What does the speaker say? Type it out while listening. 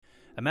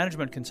a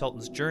management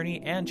consultant's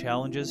journey and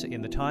challenges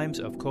in the times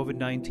of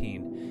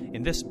COVID-19.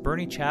 In this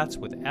Bernie Chats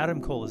with Adam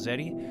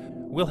Colazetti,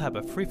 we'll have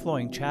a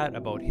free-flowing chat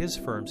about his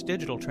firm's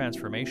digital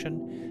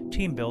transformation,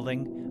 team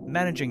building,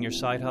 managing your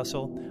side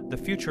hustle, the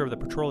future of the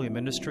petroleum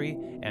industry,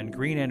 and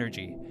green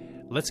energy.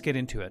 Let's get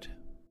into it.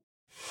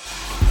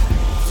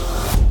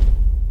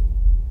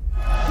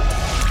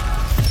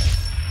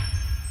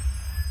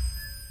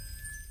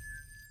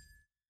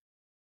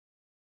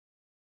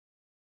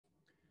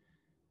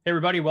 Hey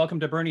everybody,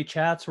 welcome to Bernie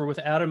Chats. We're with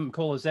Adam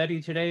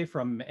Colazetti today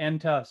from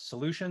Enta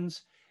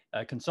Solutions,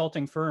 a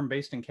consulting firm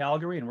based in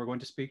Calgary, and we're going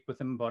to speak with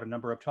him about a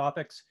number of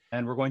topics.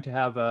 And we're going to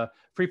have a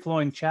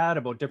free-flowing chat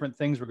about different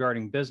things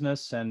regarding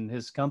business and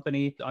his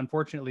company.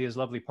 Unfortunately, his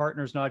lovely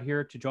partner's not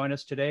here to join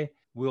us today.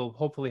 We'll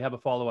hopefully have a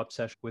follow-up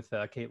session with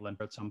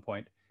Caitlin at some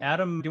point.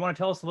 Adam, do you want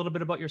to tell us a little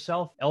bit about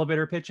yourself?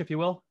 Elevator pitch, if you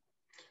will.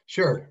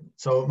 Sure.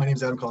 So my name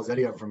is Adam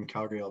Colazetti. I'm from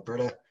Calgary,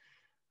 Alberta.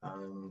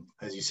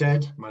 As you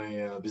said,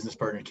 my business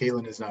partner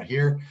Caitlin is not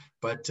here,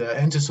 but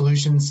Enta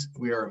Solutions,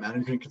 we are a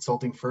management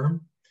consulting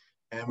firm,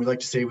 and we like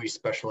to say we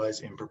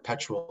specialize in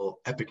perpetual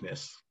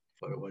epicness.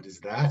 What is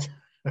that?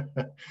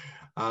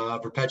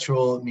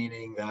 Perpetual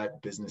meaning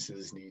that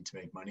businesses need to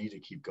make money to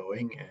keep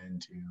going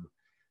and to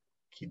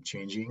keep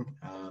changing.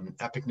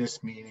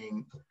 Epicness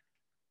meaning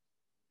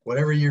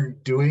whatever you're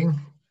doing,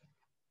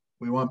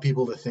 we want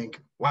people to think,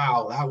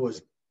 wow, that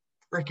was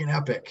freaking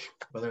epic,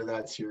 whether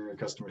that's your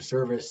customer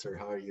service or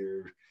how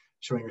you're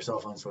showing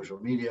yourself on social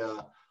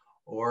media,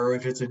 or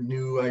if it's a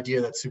new idea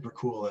that's super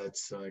cool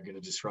that's going to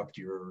disrupt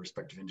your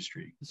respective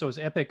industry. So is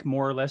epic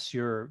more or less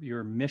your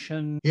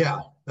mission?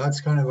 Yeah,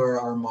 that's kind of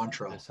our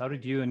mantra. How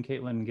did you and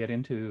Caitlin get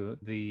into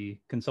the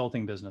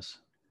consulting business?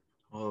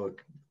 Oh,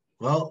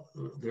 well,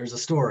 there's a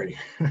story.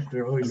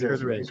 There always is.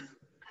 There is.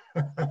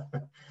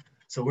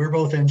 So we're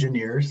both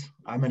engineers.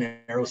 I'm an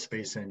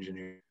aerospace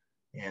engineer,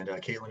 and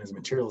Caitlin is a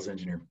materials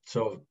engineer.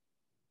 So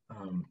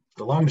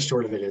the long and the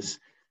short of it is,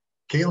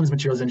 Caitlin's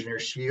materials engineer.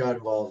 She got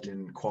involved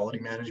in quality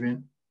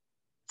management,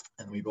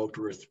 and we both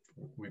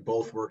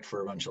worked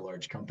for a bunch of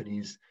large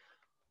companies.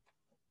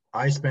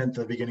 I spent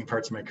the beginning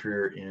parts of my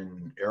career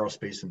in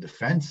aerospace and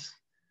defense,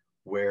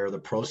 where the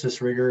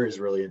process rigor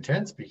is really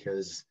intense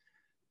because,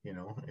 you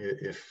know,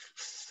 if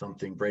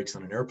something breaks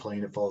on an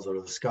airplane, it falls out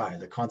of the sky.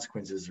 The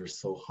consequences are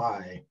so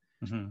high,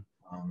 you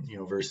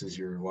know, versus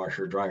your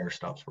washer dryer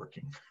stops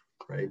working.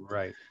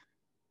 Right.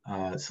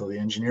 So the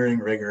engineering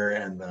rigor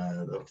and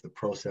the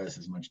process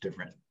is much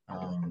different,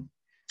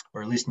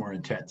 or at least more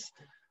intense.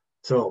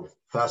 So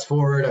fast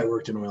forward, I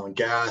worked in oil and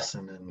gas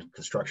and then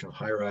construction of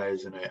high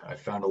rise, and I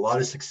found a lot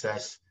of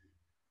success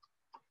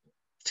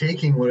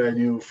taking what I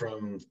knew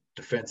from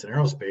defense and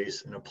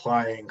aerospace and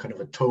applying kind of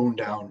a toned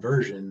down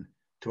version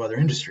to other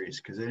industries,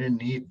 because they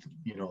didn't need,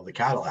 you know, the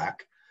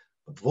Cadillac,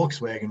 but the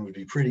Volkswagen would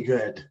be pretty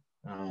good.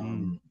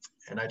 And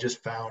I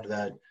just found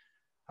that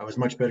I was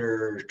much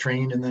better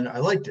trained, and then I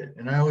liked it.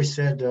 And I always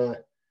said,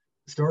 the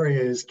story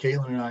is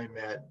Caitlin and I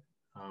met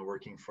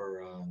working for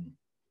a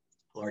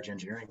large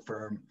engineering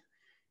firm,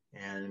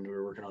 and we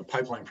were working on a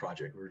pipeline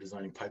project. We were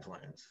designing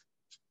pipelines,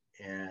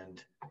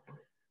 and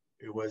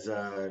it was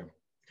kind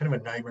of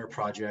a nightmare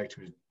project. It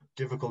was a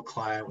difficult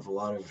client with a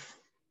lot of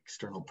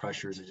external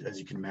pressures, as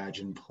you can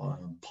imagine,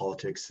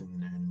 politics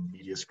and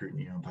media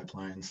scrutiny on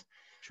pipelines.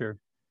 Sure.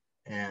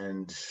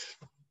 And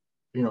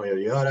you know,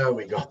 yada, yada,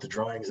 we got the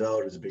drawings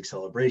out. It was a big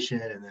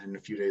celebration. And then a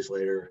few days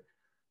later,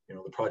 you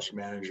know, the project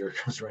manager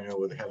comes right out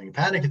with having a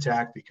panic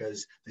attack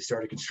because they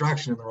started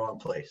construction in the wrong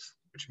place,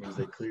 which means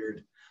they cleared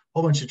a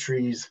whole bunch of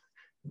trees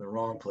in the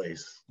wrong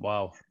place.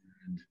 Wow.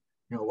 And,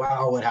 you know,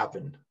 wow, what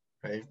happened,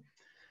 right?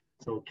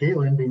 So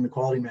Caitlin, being the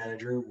quality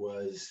manager,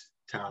 was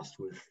tasked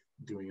with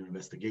doing an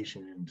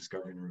investigation and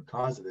discovering the root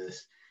cause of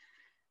this.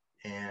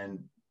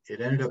 And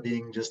it ended up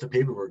being just a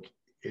paperwork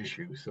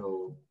issue.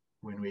 So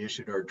when we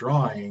issued our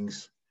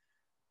drawings,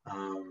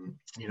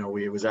 you know,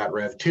 it was at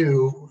Rev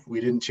 2. We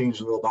didn't change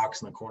the little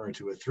box in the corner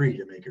to a 3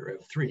 to make it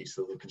Rev 3.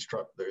 So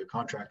the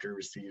contractor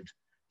received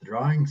the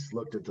drawings,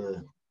 looked at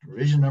the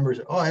revision numbers.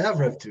 Oh, I have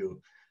Rev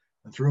 2,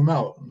 and threw them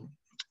out.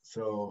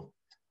 So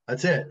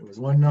that's it. It was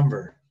one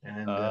number,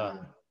 and that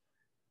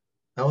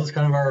was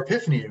kind of our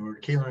epiphany. Where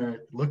Caitlin and I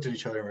looked at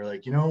each other and we're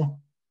like, you know,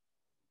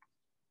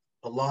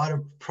 a lot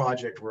of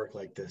project work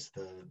like this,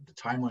 the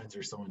timelines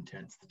are so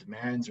intense, the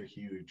demands are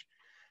huge.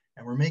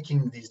 And we're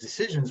making these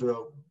decisions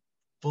without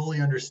fully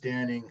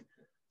understanding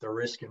the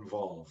risk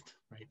involved,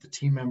 right? The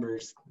team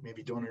members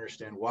maybe don't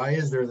understand why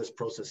is there this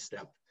process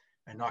step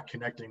and not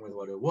connecting with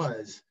what it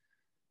was.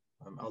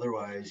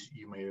 Otherwise,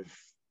 you may have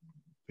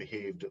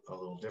behaved a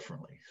little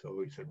differently. So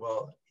we said,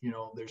 well, you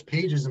know, there's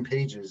pages and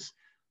pages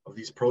of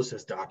these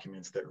process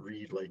documents that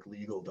read like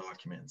legal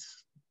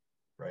documents,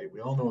 right? We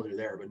all know they're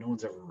there, but no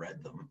one's ever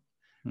read them,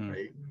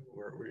 right?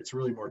 It's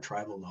really more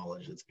tribal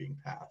knowledge that's being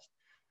passed.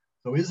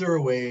 So is there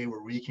a way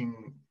where we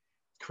can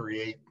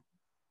create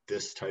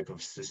this type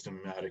of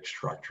systematic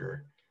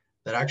structure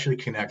that actually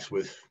connects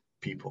with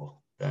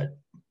people, that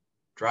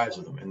drives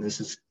with them? And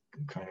this is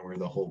kind of where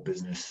the whole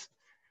business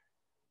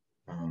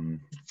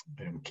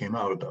came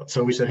out about.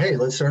 So we said, hey,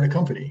 let's start a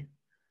company.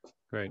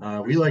 Right.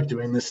 We like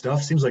doing this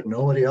stuff. Seems like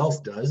nobody else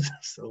does.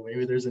 So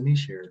maybe there's a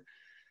niche here.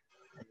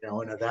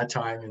 And at that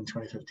time in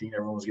 2015,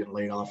 everyone was getting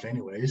laid off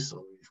anyway. So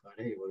we thought,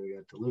 hey, what do we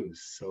got to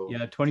lose? So yeah,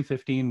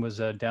 2015 was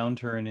a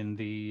downturn in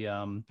the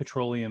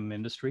petroleum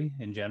industry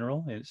in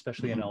general,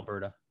 especially in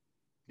Alberta.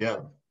 Yeah.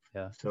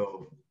 Yeah.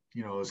 So,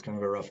 it was kind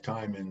of a rough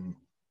time, and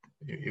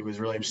it was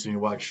really interesting to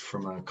watch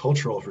from a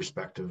cultural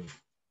perspective.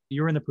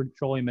 You were in the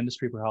petroleum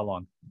industry for how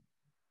long?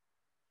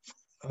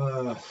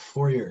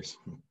 4 years.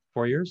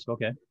 4 years?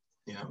 Okay.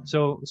 Yeah.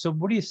 So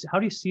how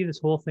do you see this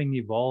whole thing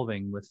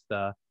evolving with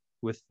the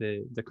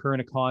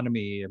current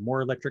economy,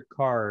 more electric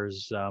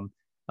cars,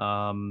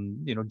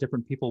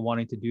 different people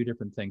wanting to do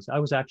different things? I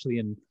was actually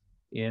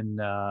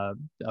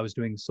I was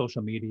doing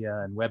social media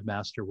and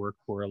webmaster work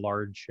for a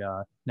large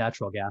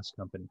natural gas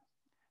company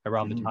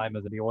around the time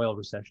of the oil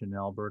recession in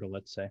Alberta,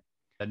 let's say.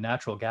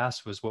 Natural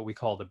gas was what we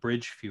call the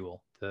bridge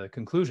fuel. The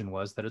conclusion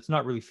was that it's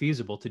not really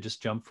feasible to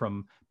just jump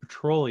from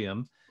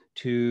petroleum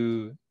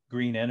to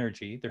green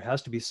energy. There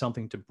has to be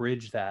something to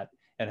bridge that,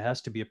 and it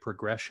has to be a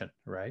progression,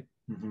 right?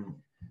 Mm-hmm.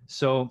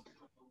 So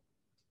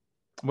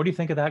what do you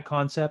think of that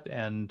concept,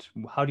 and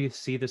how do you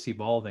see this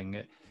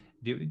evolving?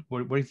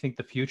 What do you think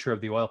the future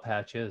of the oil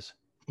patch is?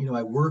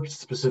 I worked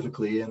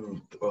specifically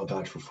in the oil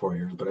patch for 4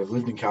 years, but I've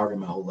lived in Calgary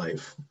my whole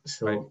life.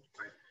 So, right.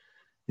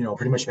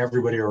 Pretty much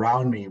everybody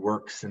around me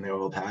works in the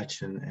oil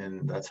patch,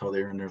 and that's how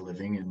they earn their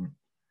living.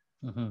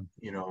 And,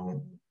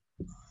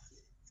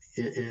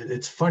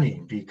 it's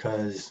funny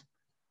because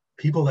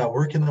people that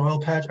work in the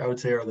oil patch, I would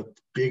say, are the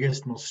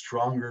biggest,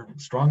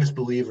 strongest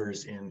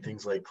believers in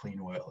things like clean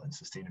oil and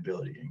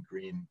sustainability and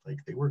green. Like,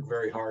 they work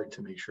very hard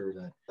to make sure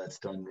that that's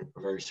done a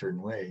very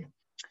certain way.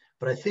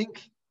 But I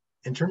think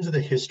in terms of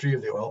the history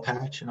of the oil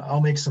patch, and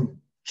I'll make some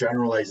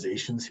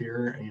generalizations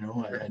here.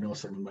 I know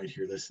someone might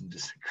hear this and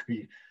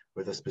disagree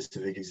with a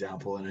specific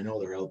example, and I know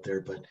they're out there,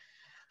 but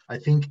I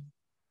think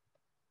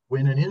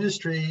when an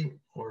industry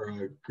or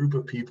a group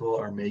of people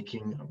are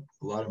making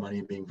a lot of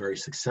money, being very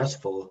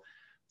successful,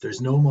 there's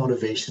no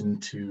motivation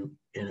to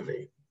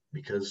innovate,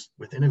 because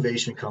with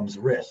innovation comes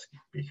risk,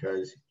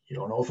 because you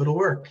don't know if it'll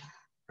work,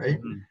 right?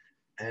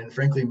 And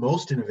frankly,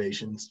 most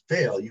innovations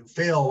fail. You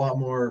fail a lot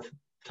more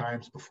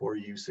times before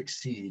you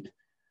succeed,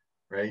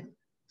 right?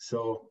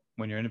 So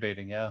when you're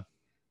innovating,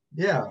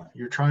 yeah,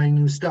 you're trying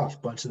new stuff. A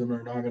bunch of them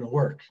are not going to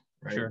work,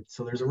 right? Sure.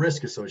 So there's a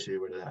risk associated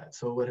with that.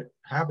 So what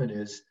happened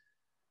is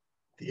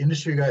the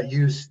industry got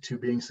used to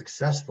being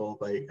successful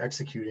by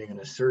executing in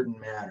a certain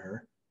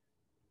manner,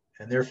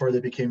 and therefore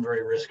they became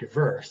very risk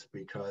averse,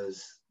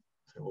 because,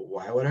 well,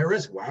 why would I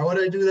risk? Why would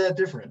I do that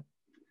different?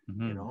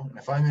 And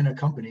if I'm in a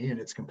company and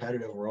it's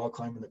competitive, we're all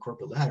climbing the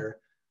corporate ladder,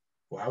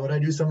 why would I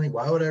do something?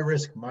 Why would I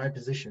risk my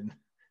position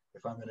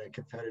if I'm in a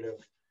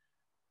competitive,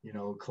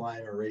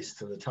 climb or race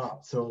to the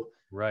top? So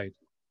right,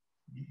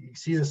 you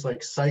see this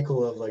like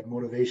cycle of like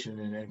motivation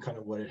and kind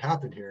of what had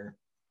happened here.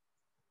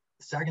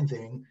 The second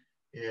thing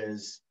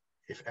is,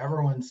 if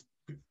everyone's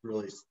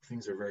really,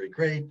 things are very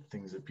great,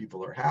 things that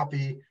people are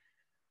happy,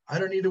 I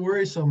don't need to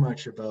worry so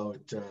much about,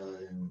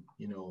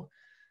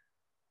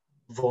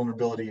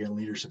 vulnerability and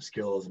leadership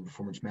skills and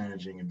performance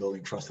managing and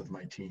building trust with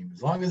my team.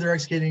 As long as they're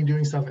executing,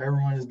 doing stuff,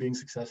 everyone is being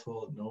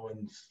successful, no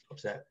one's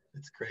upset.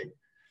 It's great.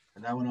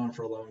 And that went on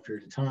for a long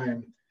period of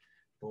time.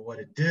 But what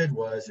it did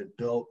was it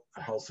built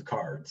a house of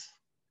cards.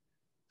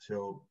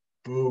 So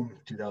boom,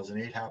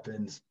 2008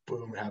 happens,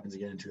 boom, it happens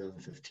again in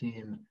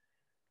 2015.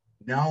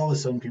 Now all of a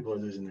sudden people are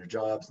losing their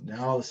jobs.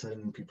 Now all of a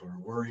sudden people are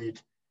worried.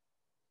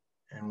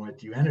 And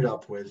what you ended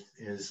up with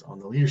is, on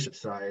the leadership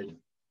side,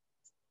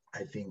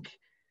 I think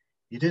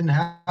you didn't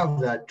have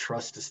that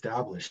trust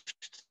established.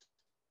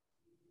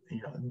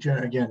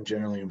 Again,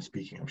 generally I'm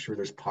speaking, I'm sure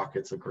there's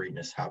pockets of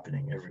greatness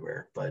happening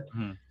everywhere, but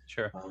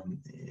sure.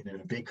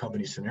 In a big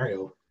company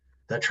scenario,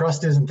 that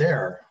trust isn't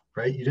there,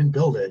 right? You didn't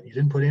build it. You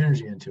didn't put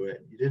energy into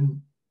it. You didn't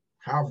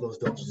have those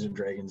Dungeons and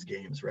Dragons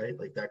games, right?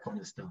 Like that kind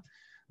of stuff.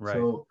 Right.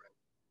 So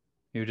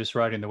you're just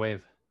riding the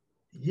wave.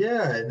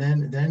 Yeah.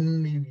 And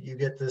then you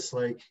get this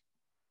like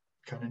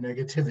kind of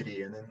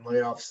negativity, and then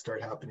layoffs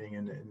start happening,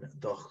 and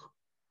the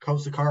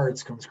house of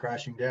cards comes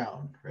crashing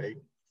down, right?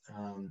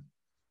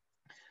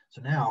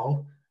 So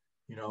now,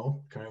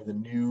 kind of the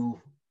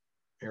new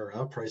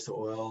era, price of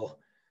oil,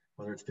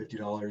 whether it's $50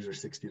 or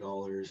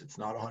 $60, it's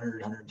not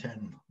 100,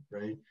 110,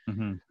 right?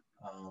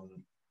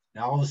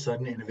 Now all of a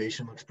sudden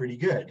innovation looks pretty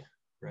good,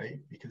 right?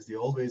 Because the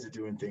old ways of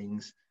doing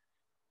things,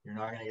 you're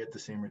not going to get the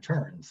same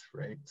returns,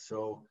 right?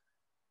 So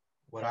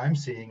what I'm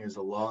seeing is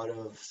a lot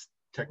of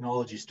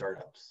technology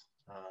startups,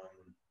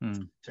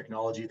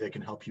 technology that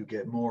can help you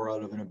get more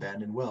out of an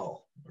abandoned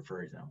well,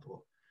 for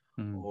example,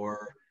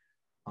 or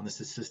on the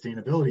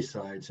sustainability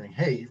side, saying,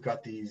 hey, you've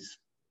got these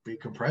big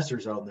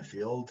compressors out in the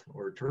field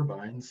or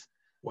turbines.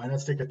 Why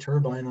not stick a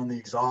turbine on the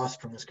exhaust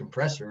from this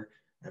compressor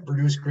and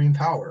produce green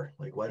power?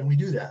 Like, why don't we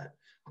do that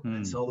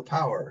and sell the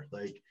power?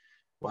 Like,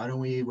 why don't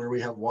we, where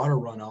we have water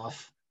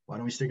runoff, why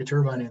don't we stick a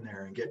turbine in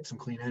there and get some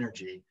clean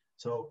energy?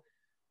 So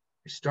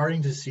you're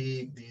starting to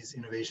see these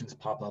innovations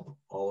pop up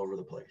all over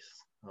the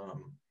place.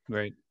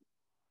 Right.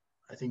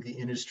 I think the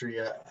industry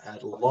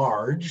at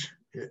large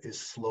is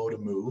slow to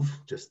move.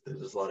 Just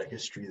there's a lot of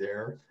history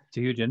there. It's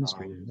a huge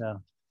industry. Yeah.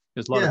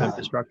 There's a lot of Yeah,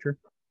 infrastructure.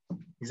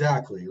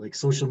 exactly. Like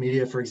social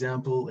media, for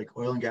example, like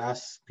oil and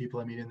gas people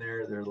I meet in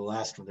there, they're the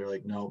last one. They're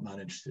like, no, not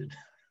interested.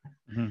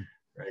 Mhm.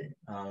 Right.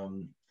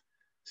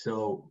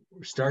 So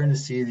we're starting to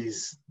see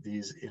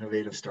these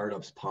innovative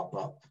startups pop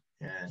up,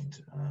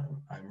 and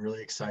I'm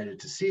really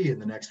excited to see in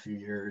the next few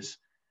years,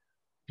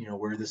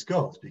 where this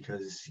goes,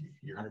 because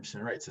you're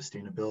 100% right.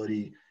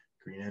 Sustainability,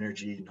 green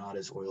energy, not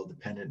as oil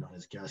dependent, not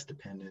as gas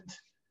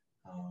dependent.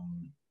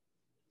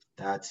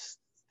 That's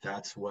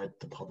what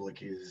the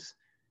public is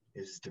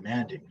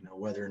demanding.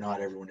 Whether or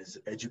not everyone is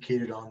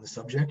educated on the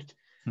subject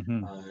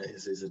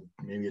is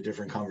maybe a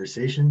different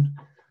conversation.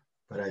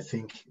 But I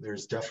think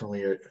there's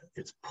definitely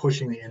it's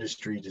pushing the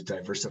industry to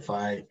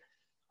diversify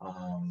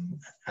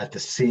at the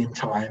same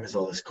time as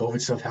all this COVID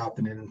stuff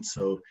happening.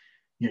 So,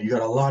 you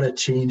got a lot of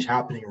change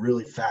happening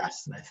really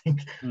fast. And I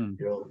think,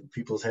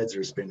 people's heads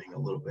are spinning a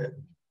little bit.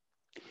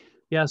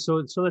 Yeah,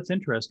 so that's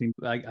interesting.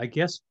 I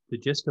guess the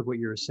gist of what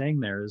you're saying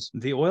there is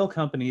the oil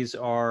companies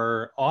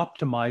are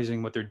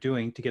optimizing what they're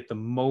doing to get the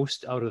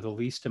most out of the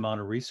least amount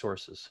of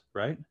resources,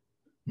 right?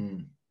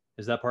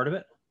 Is that part of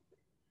it?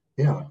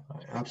 Yeah,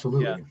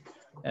 absolutely. Yeah.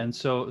 And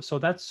so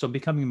that's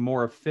becoming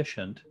more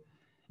efficient,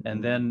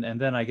 and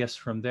then I guess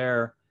from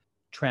there,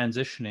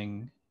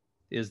 transitioning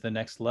is the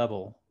next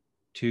level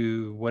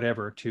to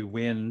whatever, to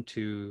wind,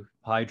 to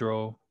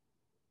hydro.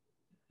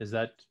 Is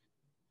that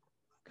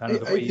kind of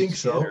the way I you think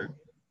see it? so. Or?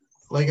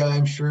 Like,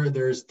 I'm sure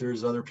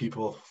there's other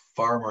people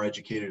far more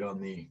educated on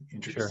the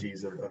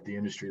intricacies Sure. of the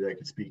industry that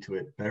could speak to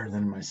it better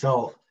than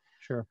myself.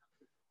 Sure.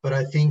 But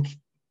I think,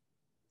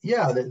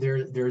 yeah,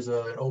 there's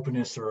an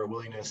openness or a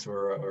willingness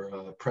or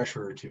a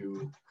pressure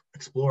to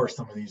explore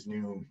some of these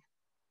new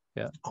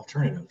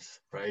alternatives,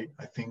 right?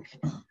 I think,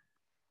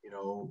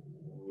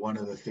 one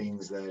of the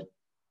things that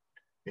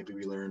maybe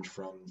we learned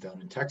from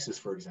down in Texas,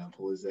 for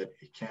example, is that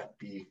it can't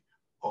be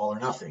all or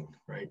nothing,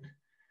 right?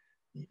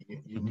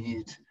 You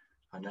need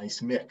a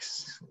nice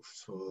mix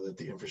so that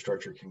the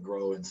infrastructure can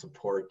grow and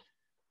support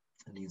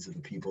the needs of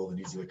the people, the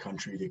needs of the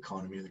country, the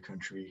economy of the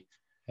country.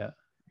 Yeah.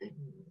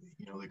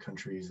 The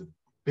country is a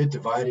bit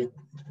divided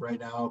right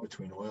now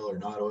between oil or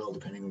not oil,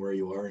 depending on where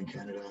you are in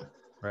Canada.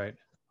 Right.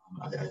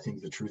 I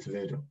think the truth of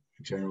it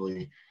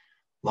generally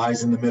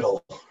lies in the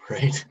middle,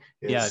 right?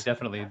 Yeah,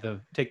 definitely.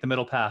 Take the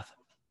middle path.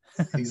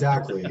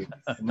 Exactly.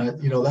 And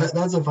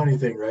that's a funny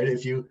thing, right?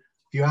 If you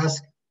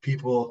ask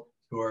people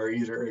who are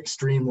either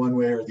extreme one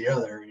way or the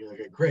other, you're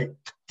like, great,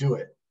 do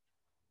it.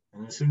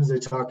 And as soon as they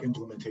talk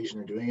implementation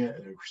or doing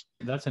it,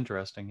 that's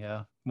interesting.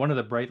 Yeah, one of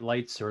the bright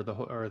lights or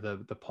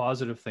the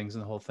positive things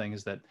in the whole thing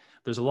is that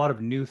there's a lot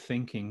of new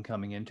thinking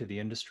coming into the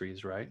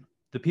industries, right?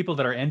 The people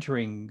that are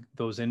entering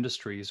those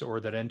industries or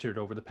that entered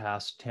over the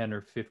past 10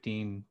 or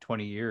 15,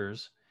 20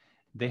 years,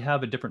 they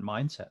have a different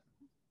mindset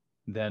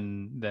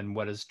than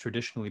what has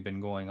traditionally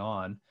been going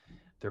on.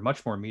 They're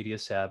much more media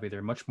savvy.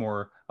 They're much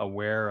more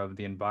aware of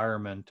the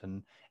environment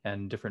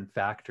and different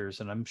factors.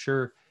 And I'm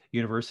sure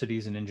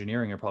universities and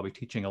engineering are probably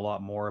teaching a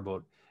lot more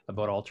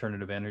about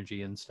alternative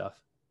energy and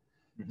stuff.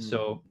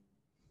 So,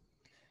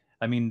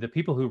 I mean, the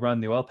people who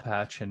run the oil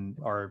patch and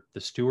are the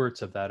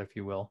stewards of that, if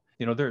you will,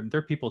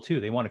 they're people too.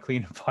 They want a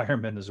clean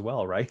environment as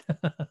well, right?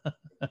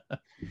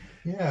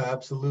 Yeah,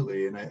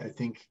 absolutely. And I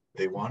think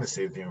they want to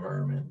save the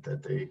environment,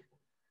 that they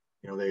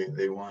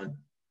want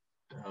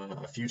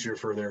a future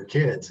for their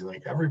kids.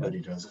 Like everybody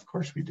does. Of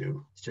course we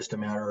do. It's just a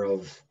matter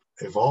of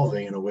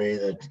evolving in a way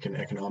that can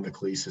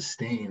economically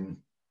sustain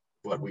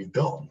what we've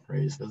built,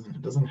 right?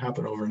 It doesn't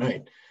happen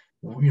overnight.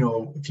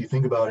 If you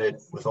think about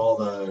it, with all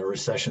the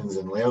recessions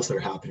and layoffs that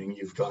are happening,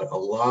 you've got a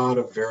lot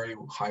of very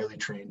highly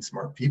trained,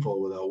 smart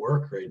people without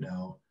work right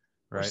now,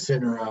 right,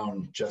 sitting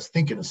around just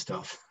thinking of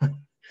stuff.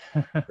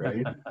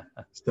 Right.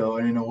 So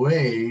in a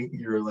way,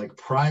 you're like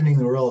priming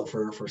the world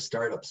for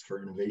startups,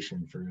 for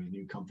innovation, for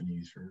new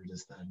companies, for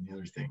this, that, and the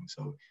other thing.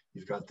 So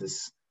you've got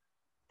this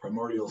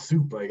primordial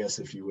soup, I guess,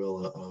 if you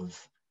will,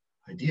 of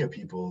idea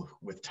people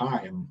with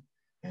time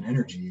and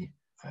energy.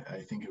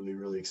 I think it'll be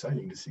really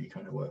exciting to see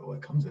kind of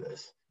what comes of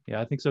this. Yeah,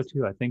 I think so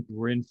too. I think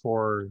we're in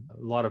for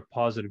a lot of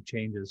positive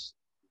changes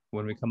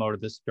when we come out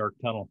of this dark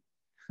tunnel.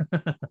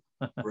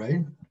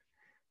 Right.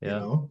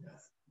 Yeah.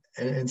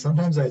 And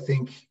sometimes I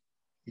think,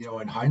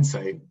 in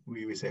hindsight,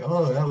 we say,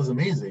 oh, that was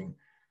amazing.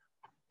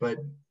 But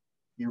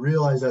you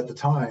realize at the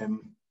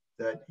time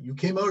that you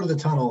came out of the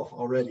tunnel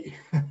already,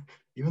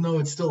 even though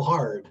it's still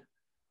hard.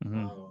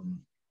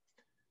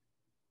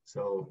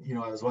 So,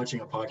 I was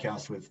watching a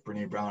podcast with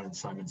Brene Brown and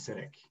Simon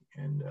Sinek,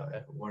 and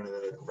one of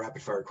the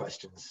rapid fire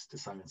questions to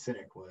Simon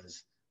Sinek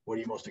was, what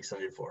are you most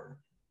excited for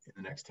in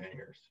the next 10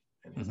 years?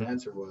 And his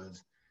answer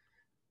was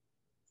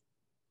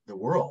the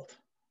world.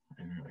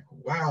 And you're like,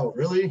 wow,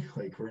 really?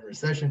 Like, we're in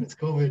recession, it's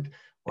COVID.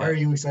 Why are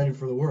you excited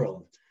for the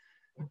world?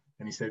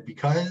 And he said,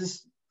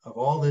 because of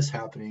all this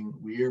happening,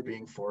 we are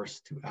being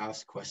forced to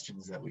ask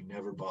questions that we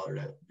never bothered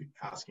at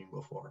asking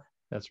before.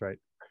 That's right.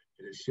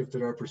 It has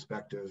shifted our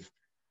perspective.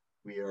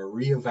 We are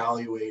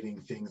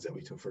reevaluating things that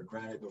we took for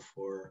granted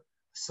before,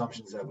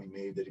 assumptions that we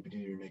made that we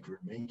didn't even make we were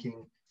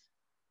making.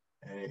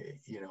 And,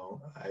 you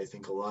know, I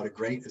think a lot of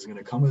great is going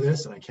to come of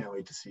this, and I can't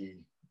wait to see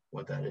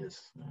what that is.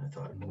 And I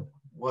thought,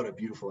 what a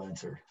beautiful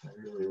answer. I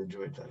really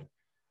enjoyed that.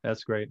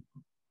 That's great.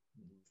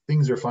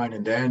 Things are fine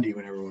and dandy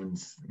when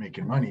everyone's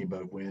making money,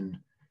 but when,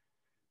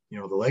 you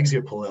know, the legs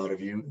get pulled out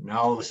of you, now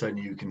all of a sudden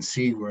you can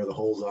see where the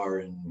holes are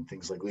in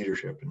things like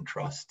leadership and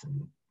trust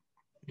and,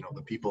 you know,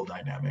 the people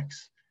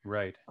dynamics.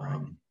 Right.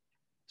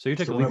 So you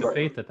took a leap of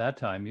faith at that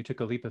time. You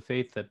took a leap of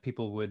faith that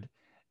people would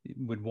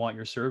want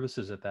your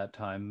services at that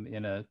time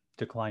in a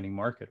declining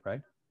market,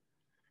 right?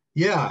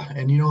 Yeah.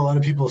 And, you know, a lot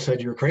of people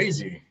said you're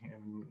crazy.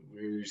 And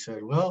we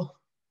said, well,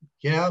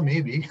 yeah,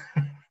 maybe.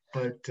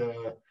 But,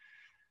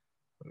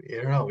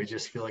 I don't know, we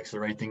just feel like it's the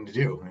right thing to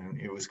do. And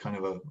it was kind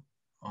of a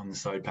on the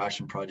side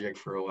passion project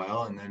for a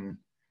while. And then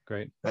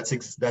great. That's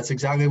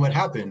exactly what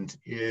happened,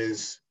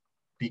 is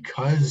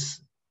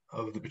because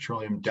of the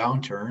petroleum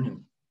downturn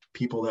and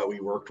people that we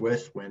worked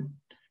with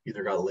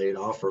either got laid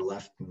off or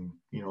left, and,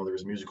 you know, there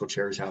was musical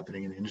chairs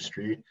happening in the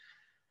industry.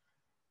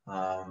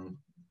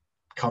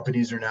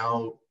 Companies are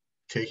now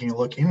taking a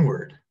look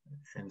inward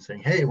and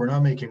saying, hey, we're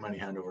not making money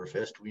hand over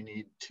fist. We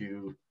need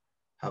to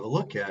have a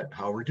look at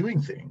how we're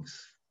doing things.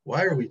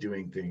 Why are we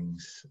doing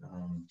things?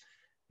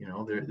 You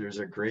know, there's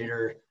a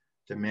greater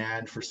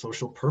demand for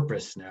social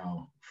purpose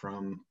now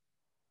from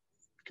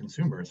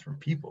consumers, from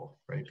people,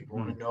 right? People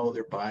want to know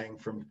they're buying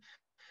from,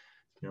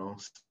 you know,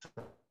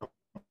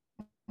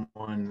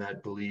 someone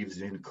that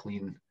believes in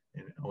clean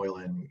oil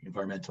and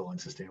environmental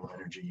and sustainable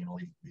energy and all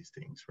these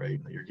things,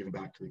 right? That you're giving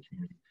back to the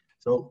community.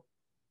 So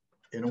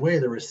in a way,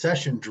 the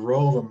recession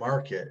drove a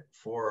market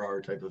for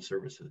our type of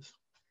services,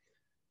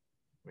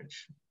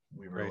 which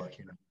we were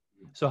lucky enough.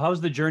 So how's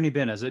the journey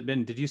been? Has it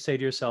been, did you say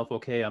to yourself,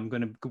 okay,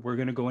 we're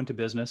going to go into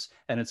business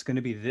and it's going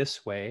to be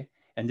this way?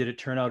 And did it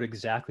turn out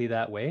exactly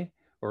that way?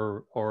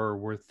 Or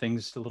were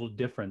things a little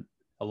different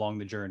along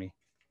the journey?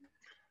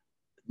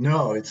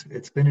 No,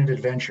 it's been an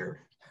adventure.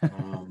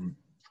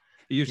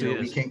 Usually you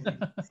know, it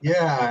is.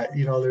 Yeah,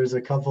 you know,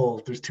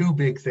 there's two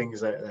big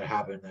things that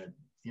happen that,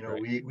 you know,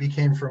 we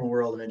came from a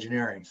world of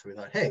engineering. So we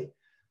thought, hey,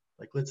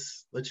 like,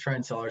 let's try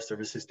and sell our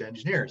services to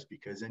engineers,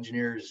 because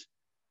engineers,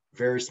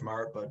 very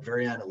smart, but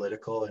very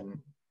analytical. And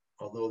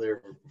although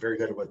they're very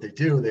good at what they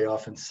do, they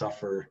often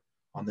suffer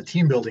on the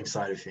team building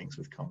side of things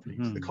with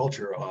companies. The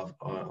culture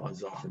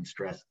is often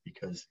stressed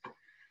because,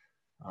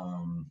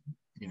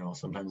 you know,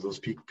 sometimes those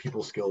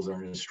people skills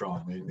aren't as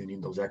strong. They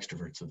need those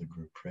extroverts of the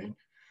group, right?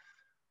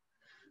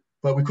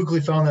 But we quickly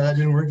found that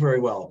didn't work very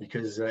well,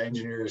 because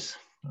engineers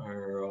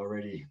are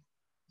already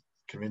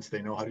convinced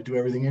they know how to do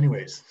everything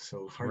anyways.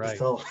 So hard to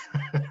tell.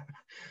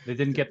 They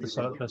didn't get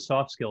the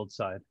soft skilled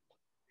side.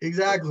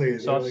 Exactly.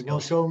 They're like, well,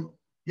 show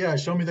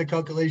me the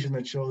calculation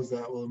that shows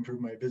that will improve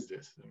my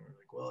business. And we're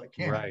like, well, I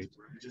can't. Right.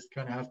 You just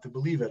kind of have to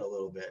believe it a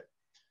little bit.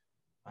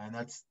 And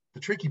that's the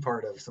tricky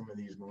part of some of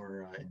these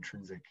more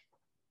intrinsic.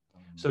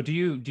 So do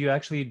you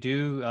actually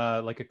do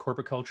like a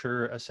corporate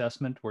culture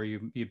assessment where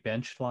you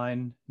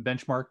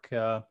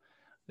benchmark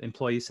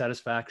employee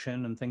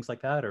satisfaction and things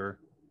like that, or?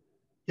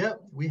 Yeah,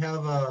 we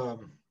have a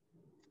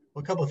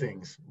couple of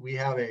things. We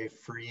have a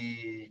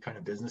free kind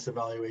of business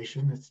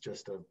evaluation. It's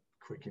just a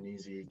quick and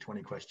easy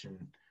 20-question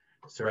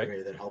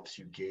survey that helps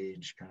you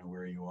gauge kind of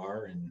where you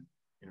are in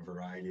a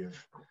variety of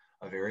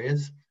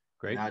areas.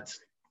 Great. And that's,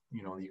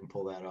 you know, you can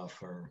pull that off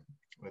our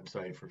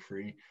website for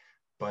free.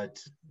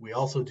 But we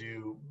also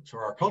do, so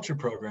our culture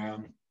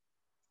program,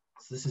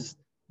 so this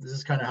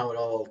is kind of how it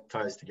all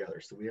ties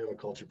together. So we have a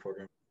culture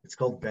program. It's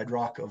called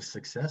Bedrock of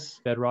Success.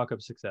 Bedrock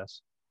of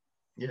Success.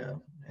 Yeah.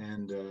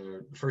 And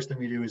the first thing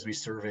we do is we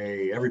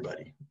survey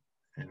everybody,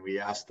 and we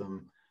ask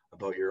them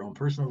about your own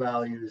personal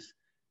values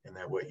and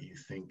that what you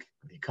think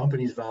the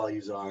company's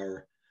values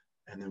are.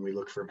 And then we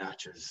look for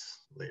matches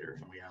later,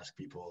 and we ask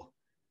people,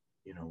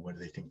 you know, what do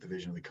they think the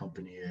vision of the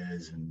company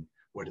is, and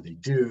what do they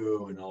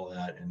do, and all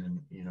that. And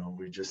then, you know,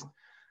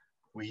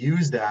 we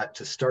use that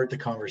to start the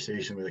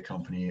conversation with a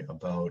company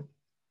about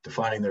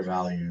defining their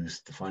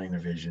values, defining their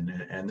vision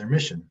and their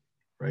mission,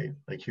 right?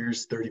 Like,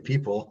 here's 30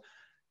 people,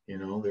 you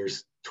know,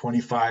 there's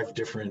 25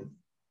 different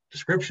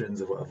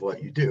descriptions of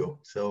what you do.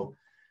 So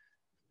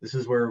this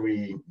is where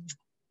we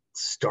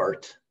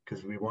start,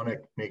 because we want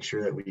to make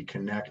sure that we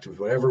connect with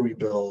whatever we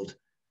build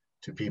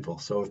to people.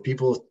 So if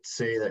people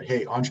say that,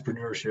 hey,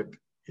 entrepreneurship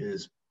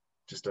is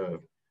just a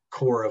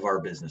core of our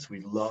business,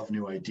 we love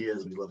new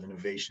ideas, we love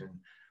innovation,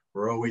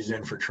 we're always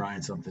in for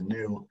trying something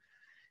new,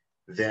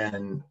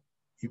 then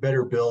you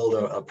better build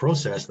a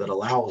process that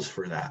allows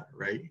for that,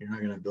 right? You're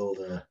not going to build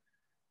a,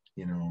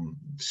 you know,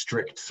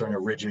 strict, sort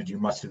of rigid, you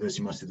must do this,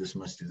 you must do this,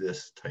 you must do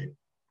this type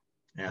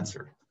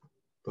answer.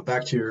 But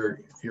back to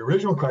your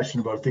original question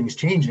about things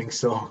changing.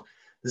 So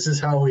this is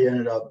how we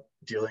ended up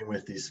dealing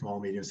with these small,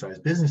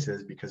 medium-sized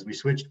businesses, because we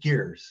switched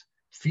gears.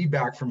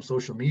 Feedback from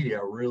social media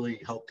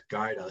really helped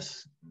guide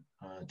us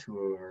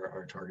to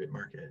our target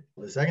market.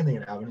 The second thing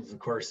that happened is, of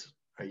course,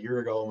 a year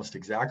ago, almost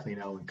exactly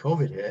now, when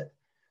COVID hit,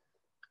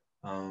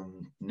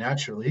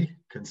 Naturally,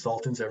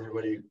 consultants,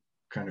 everybody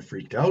kind of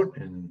freaked out,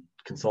 and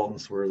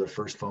consultants were the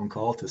first phone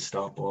call to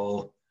stop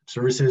all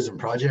services and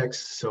projects.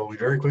 So we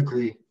very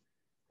quickly,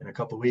 in a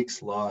couple of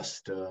weeks,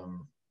 lost,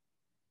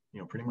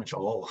 pretty much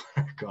all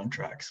our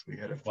contracts. We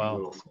had a few Wow.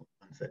 little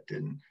ones that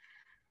didn't.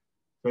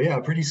 So yeah,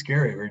 pretty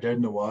scary. We were dead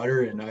in the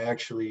water, and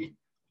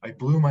I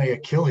blew my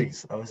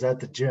Achilles. I was at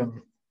the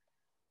gym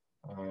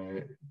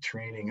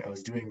training. I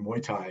was doing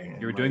Muay Thai.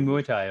 And You were doing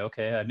Muay Thai.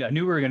 Okay. I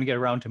knew we were going to get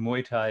around to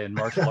Muay Thai and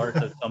martial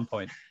arts at some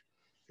point.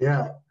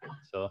 Yeah.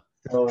 So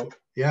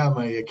yeah,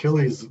 my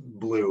Achilles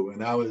blew,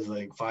 and that was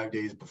like 5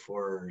 days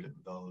before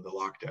the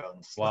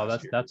lockdowns. Wow,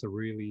 that's a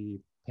really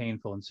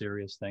painful and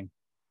serious thing.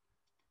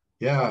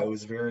 Yeah, it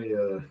was very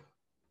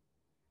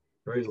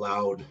very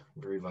loud,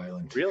 very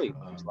violent. Really? It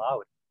was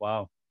loud.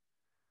 Wow.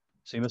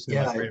 So you must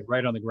have been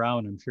right on the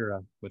ground, I'm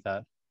sure, with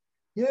that.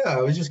 Yeah,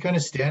 I was just kind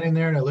of standing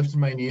there, and I lifted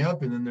my knee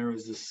up, and then there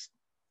was this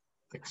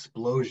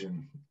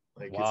explosion.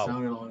 Like It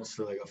sounded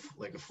honestly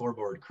like a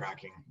floorboard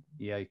cracking.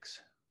 Yikes.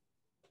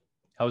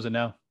 How's it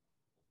now?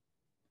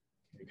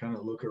 You kind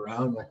of look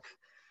around,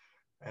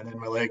 and then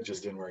my leg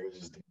just didn't work. It was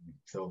just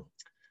so.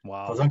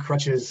 Wow. I was on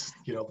crutches.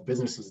 The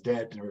business was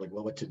dead, and we're like,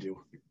 well, what to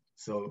do?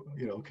 So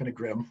kind of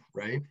grim,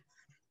 right?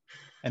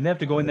 And they have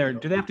to go in there.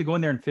 Do they have to go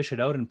in there and fish it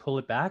out and pull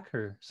it back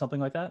or something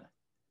like that?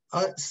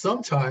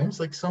 Sometimes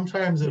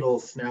it'll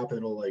snap and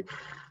it'll like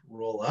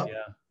roll up.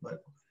 Yeah.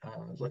 But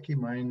lucky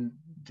mine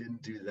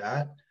didn't do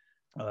that.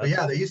 But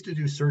yeah, they used to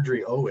do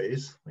surgery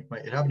always.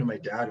 It happened to my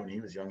dad when he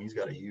was young. He's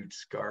got a huge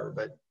scar.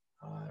 But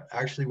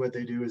actually, what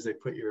they do is they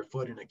put your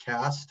foot in a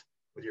cast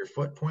with your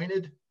foot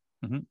pointed,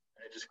 and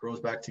it just grows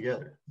back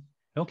together.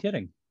 No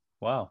kidding.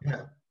 Wow.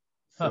 Yeah.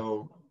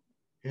 So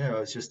yeah, I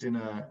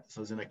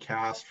was in a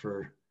cast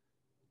for,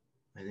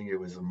 I think it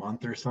was a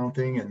month or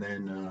something, and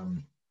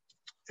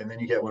then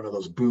you get one of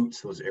those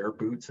boots, those air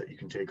boots that you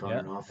can take on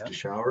and off to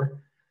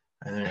shower.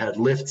 And then it had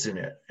lifts in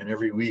it. And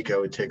every week I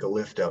would take a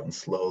lift out and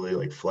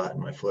slowly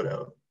flatten my foot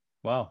out.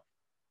 Wow.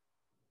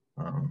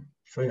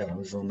 So yeah, I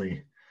was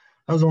only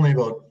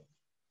about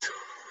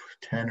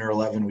 10 or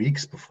 11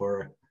 weeks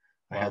before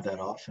I had that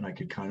off and I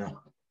could kind of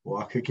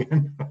walk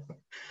again.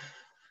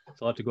 It's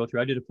a lot to go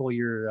through. I did a full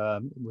year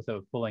with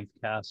a full length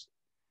cast.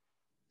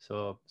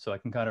 So I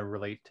can kind of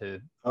relate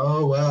to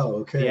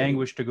the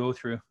anguish to go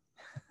through.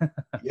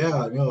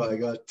 Yeah, no, I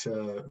got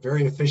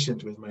very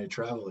efficient with my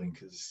traveling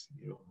because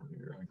you're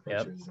on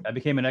crutches. I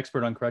became an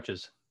expert on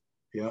crutches.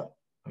 Yeah,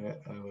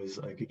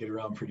 I could get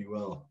around pretty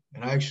well.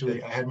 And I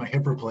had my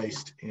hip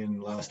replaced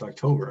in last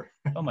October.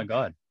 Oh my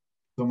God.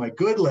 So my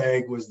good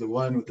leg was the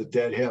one with the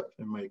dead hip,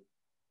 and my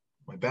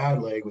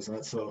bad leg was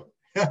not so.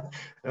 Yeah,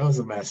 that was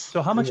a mess.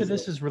 So how much of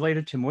this is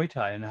related to Muay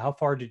Thai, and how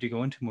far did you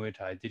go into Muay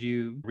Thai? Did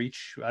you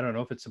reach, I don't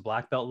know if it's a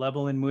black belt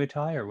level in Muay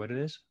Thai or what it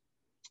is?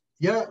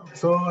 Yeah,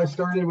 so I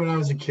started when I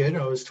was a kid.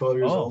 I was 12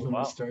 years old when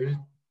I started.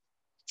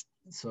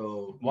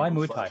 So why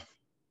Muay Thai?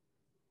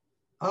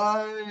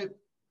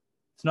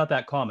 It's not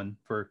that common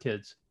for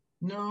kids.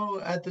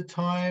 No, at the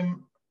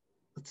time,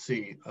 let's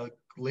see, a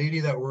lady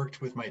that worked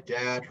with my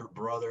dad, her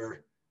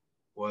brother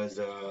was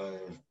a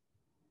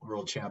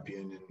world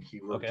champion, and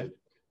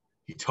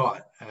he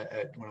taught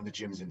at one of the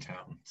gyms in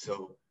town.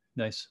 So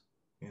nice.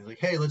 He's like,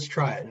 hey, let's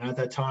try it. And at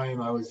that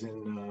time, I was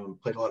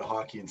played a lot of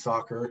hockey and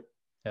soccer.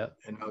 Yeah.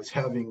 And I was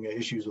having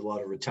issues with a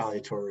lot of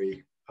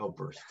retaliatory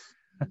outbursts.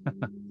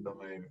 So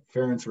my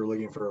parents were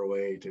looking for a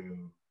way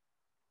to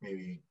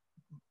maybe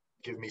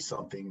give me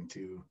something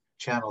to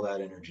channel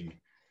that energy.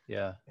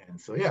 Yeah.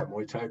 And so, yeah,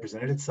 Muay Thai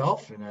presented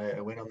itself, and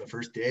I went on the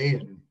first day,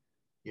 and,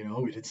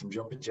 we did some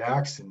jumping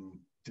jacks and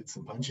did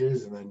some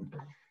punches. And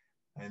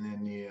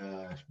then he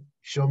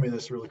showed me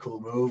this really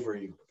cool move where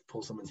you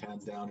pull someone's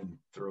hands down and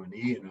throw a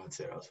knee, and that's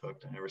it. I was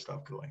hooked. I never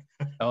stopped going.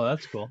 Oh,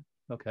 that's cool.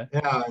 Okay.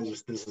 Yeah,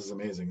 this is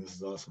amazing. This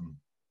is awesome.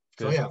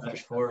 Good. So yeah,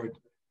 flash forward.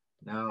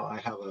 Now I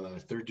have a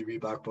 3rd degree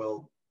black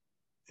belt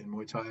in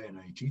Muay Thai, and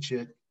I teach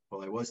it.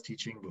 Well, I was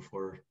teaching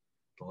before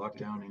the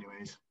lockdown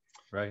anyways.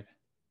 Right.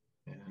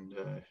 And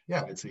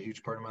yeah, it's a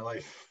huge part of my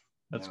life.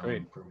 That's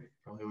great.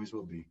 Probably always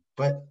will be.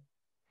 But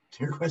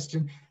to your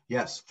question,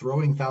 yes,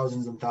 throwing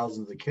thousands and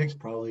thousands of kicks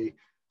probably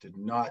did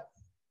not,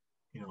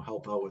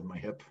 help out with my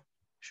hip.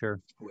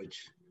 Sure.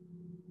 Which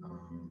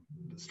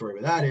the story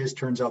with that is,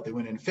 turns out they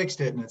went in and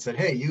fixed it, and it said,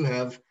 hey, you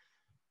have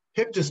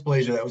hip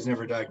dysplasia that was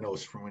never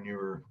diagnosed from when you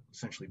were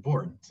essentially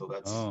born. So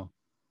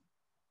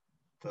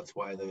that's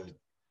why the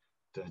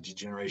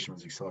degeneration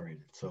was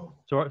accelerated. So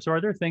are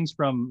there things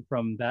from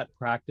that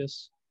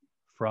practice,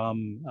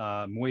 from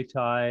Muay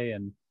Thai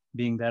and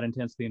being that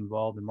intensely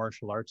involved in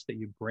martial arts, that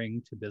you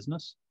bring to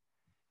business?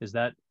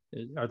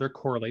 Are there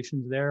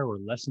correlations there, or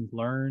lessons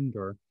learned,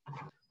 or?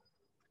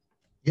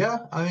 Yeah,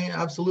 I mean,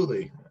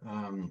 absolutely.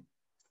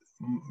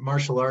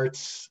 Martial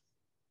arts,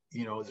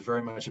 is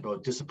very much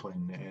about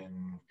discipline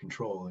and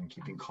control and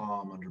keeping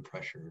calm under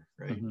pressure,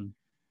 right? Mm-hmm.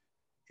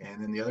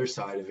 And then the other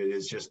side of it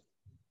is just,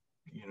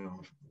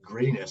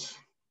 grittiness.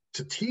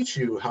 To teach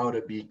you how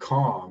to be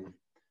calm,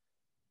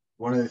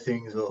 one of the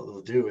things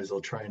they'll do is they'll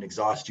try and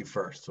exhaust you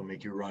first. They'll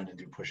make you run and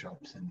do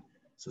push-ups and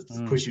So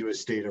it's push you to a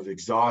state of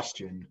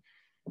exhaustion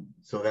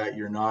so that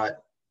you're not,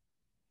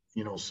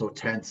 so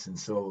tense, and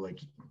so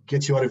like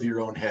gets you out of your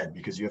own head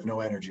because you have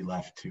no energy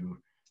left to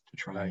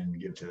try and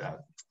give to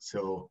that.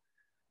 So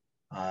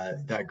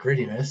that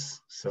grittiness.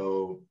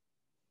 So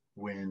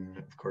when,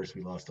 of course,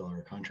 we lost all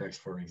our contracts,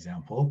 for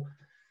example,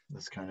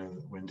 that's kind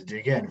of when to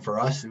dig in.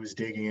 For us, it was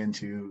digging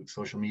into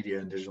social media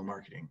and digital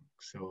marketing.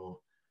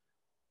 So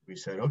we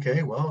said,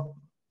 okay, well,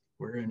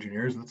 we're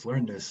engineers. Let's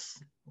learn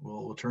this.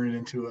 We'll turn it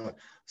into a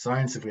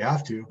science if we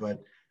have to.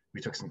 But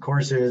we took some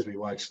courses. We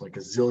watched like a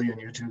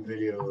zillion YouTube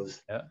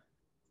videos. Yeah.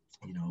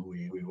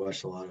 We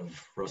watched a lot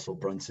of Russell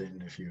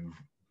Brunson. If you've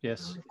heard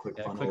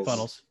of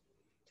ClickFunnels.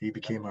 He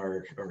became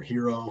our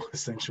hero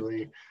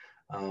essentially.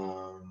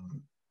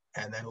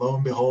 And then lo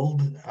and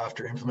behold,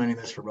 after implementing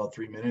this for about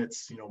 3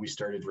 minutes, we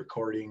started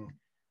recording,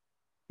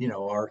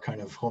 our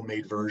kind of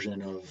homemade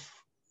version of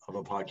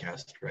a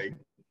podcast, right?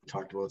 We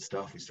talked about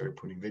stuff. We started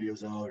putting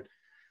videos out.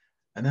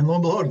 And then lo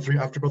and behold,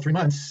 after about 3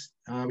 months,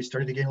 we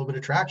started to gain a little bit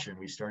of traction.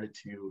 We started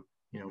to,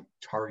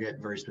 target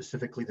very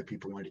specifically the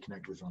people we wanted to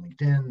connect with on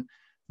LinkedIn.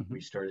 Mm-hmm.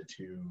 We started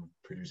to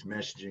produce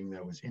messaging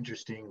that was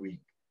interesting. We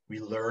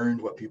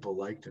learned what people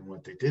liked and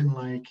what they didn't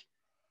like.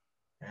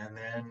 And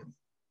then,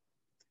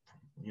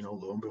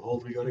 lo and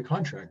behold, we got a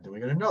contract, then we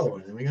got another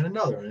one, then we got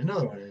another one,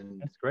 another one.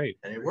 And that's great.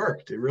 And it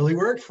worked. It really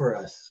worked for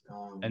us.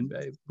 And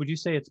would you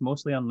say it's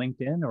mostly on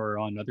LinkedIn or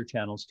on other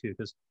channels too?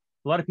 Because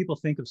a lot of people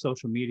think of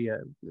social media,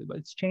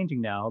 it's changing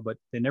now, but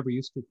they never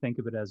used to think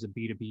of it as a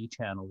B2B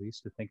channel. They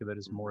used to think of it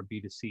as more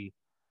B2C,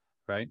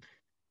 right?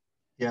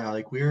 Yeah,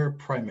 like we're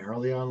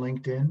primarily on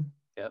LinkedIn.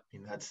 Yep. I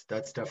mean, that's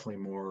definitely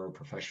more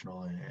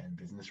professional and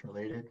business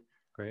related.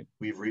 Great.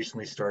 We've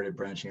recently started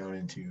branching out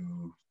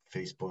into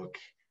Facebook.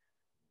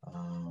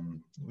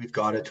 We've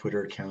got a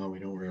Twitter account. We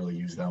don't really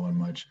use that one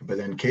much, but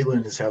then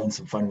Caitlin is having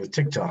some fun with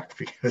TikTok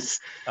because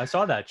I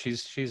saw that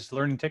she's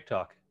learning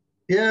TikTok.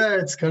 Yeah,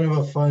 it's kind of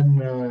a fun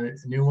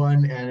new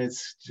one, and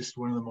it's just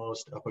one of the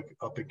most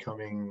up and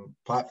coming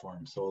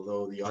platforms. So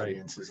although the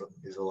audience is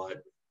a lot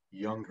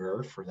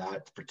younger for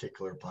that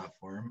particular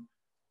platform,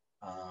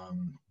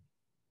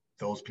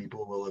 those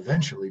people will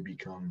eventually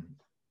become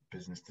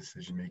business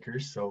decision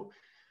makers. So,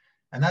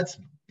 and that's,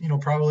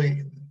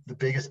 probably the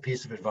biggest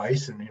piece of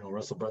advice. And,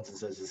 Russell Brunson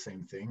says the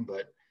same thing,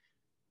 but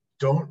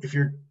if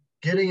you're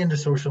getting into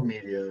social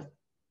media,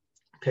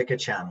 pick a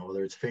channel,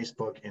 whether it's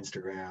Facebook,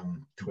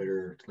 Instagram,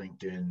 Twitter,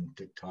 LinkedIn,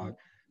 TikTok,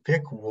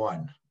 pick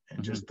one,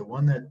 and just the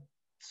one that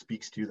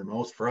speaks to you the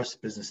most. For us,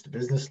 business to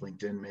business,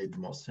 LinkedIn made the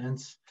most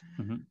sense.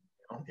 Mm-hmm.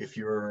 If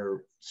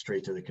you're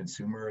straight to the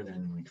consumer,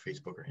 then like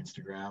Facebook or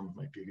Instagram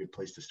might be a good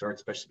place to start,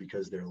 especially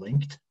because they're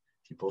linked.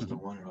 If you post on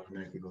one, it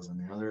automatically goes on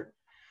the other.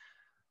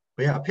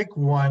 But yeah, pick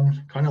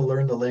one, kind of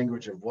learn the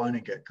language of one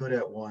and get good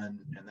at one.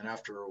 And then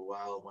after a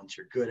while, once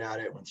you're good at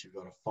it, once you've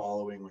got a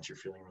following, once you're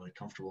feeling really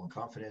comfortable and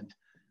confident,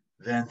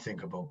 then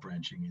think about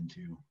branching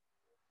into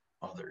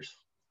others.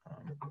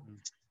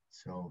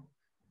 So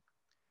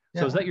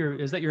is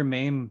that your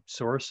main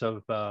source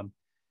of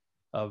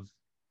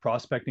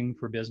prospecting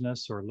for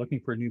business or looking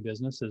for new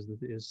business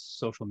is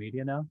social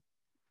media now?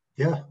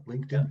 Yeah,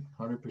 LinkedIn,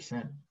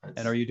 100%.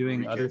 And are you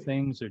doing other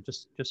things or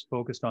just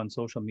focused on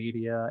social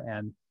media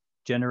and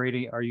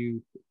generating? Are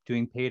you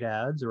doing paid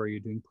ads or are you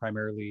doing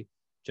primarily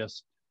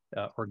just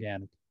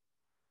organic?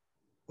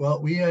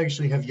 Well, we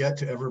actually have yet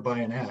to ever buy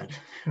an ad.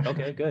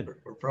 Okay, good.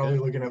 We're probably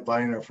looking at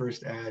buying our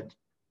first ad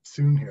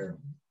soon here.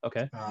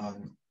 Okay.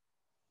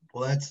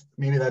 Well, that's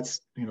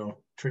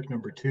trick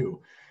number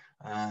 2.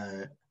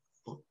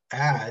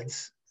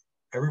 Ads.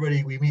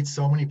 We meet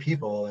so many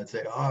people that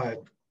say,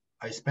 "Oh,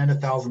 I spent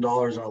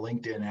 $1,000 on a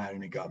LinkedIn ad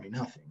and it got me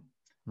nothing."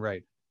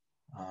 Right.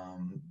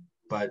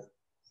 But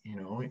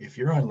if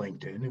you're on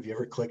LinkedIn, have you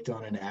ever clicked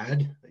on an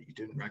ad that you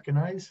didn't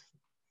recognize,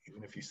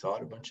 even if you saw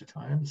it a bunch of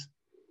times?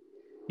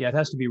 Yeah, it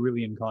has to be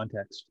really in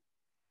context.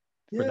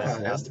 Yeah,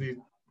 it has to be.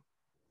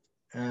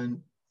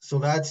 And so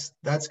that's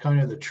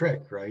kind of the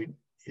trick, right?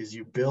 Is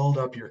you build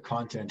up your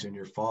content and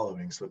your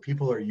following. So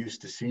people are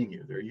used to seeing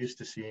you. They're used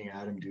to seeing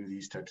Adam do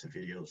these types of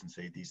videos and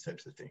say these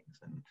types of things.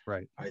 And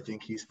I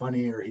think he's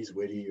funny or he's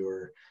witty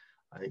or,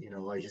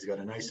 he's got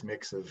a nice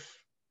mix of,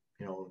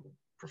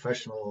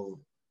 professional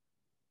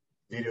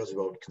videos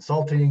about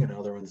consulting and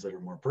other ones that are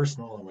more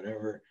personal and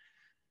whatever.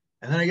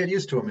 And then I get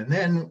used to him.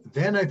 And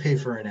then I pay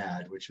for an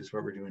ad, which is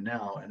what we're doing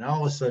now. And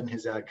all of a sudden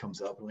his ad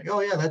comes up. I'm like,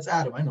 oh yeah, that's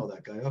Adam. I know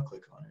that guy. I'll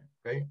click on it.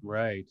 Right.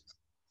 Right.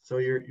 So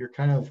you're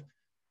kind of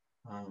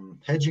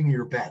hedging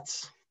your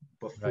bets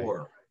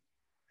before.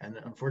 Right. And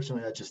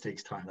unfortunately that just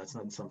takes time. That's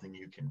not something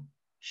you can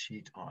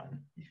cheat on.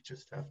 You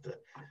just have to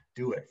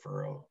do it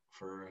for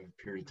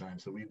a period of time.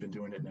 So we've been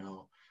doing it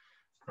now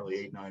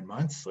probably 8-9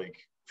 months,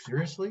 like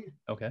seriously.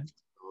 Okay.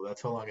 So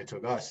that's how long it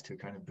took us to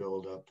kind of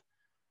build up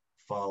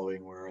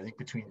following, where I think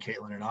between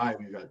Caitlin and I,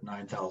 we've got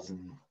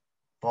 9,000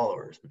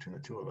 followers between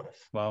the two of us.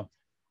 Wow.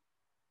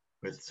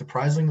 With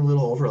surprisingly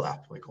little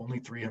overlap, like only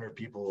 300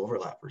 people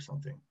overlap or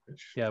something.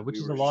 Which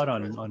is a lot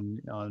on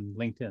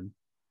LinkedIn.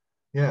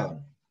 Yeah.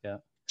 Yeah.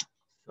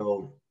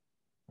 So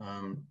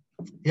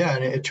Yeah,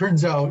 and it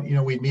turns out,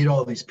 we'd meet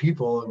all these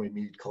people and we'd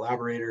meet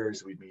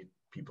collaborators, we'd meet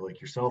people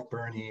like yourself,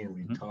 Bernie, and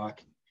we'd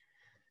talk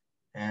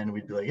and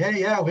we'd be like, hey,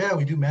 yeah,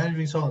 we do management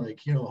consulting, like,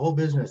 whole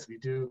business, we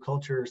do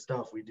culture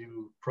stuff, we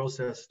do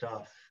process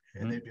stuff.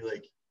 And they'd be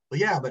like, well,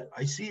 yeah, but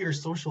I see your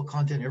social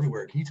content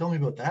everywhere. Can you tell me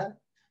about that?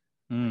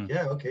 Like,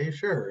 yeah, okay,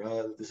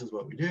 sure. This is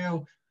what we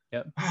do.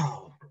 Yep.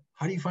 Wow.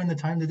 How do you find the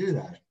time to do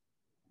that?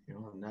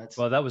 And that's,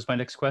 well, that was my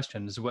next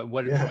question is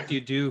what do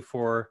you do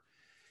for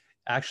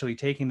actually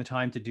taking the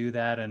time to do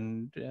that?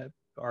 And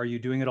are you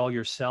doing it all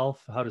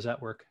yourself? How does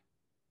that work?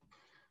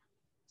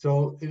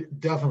 So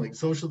definitely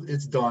social,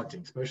 it's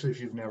daunting, especially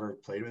if you've never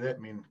played with it. I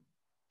mean,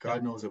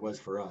 God knows it was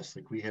for us.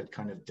 Like we had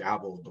kind of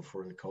dabbled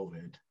before the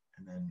COVID,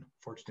 and then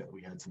fortunately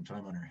we had some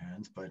time on our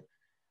hands, but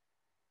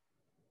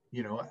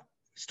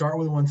start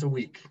with once a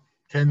week,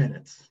 10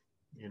 minutes,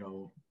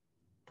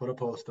 put a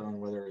post on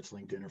whether it's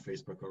LinkedIn or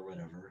Facebook or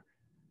whatever.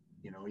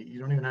 You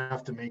don't even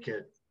have to make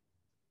it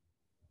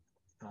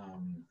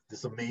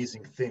this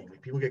amazing thing.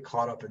 Like people get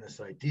caught up in this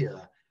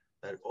idea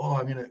that,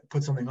 I'm going to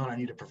put something on. I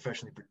need to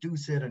professionally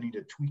produce it. I need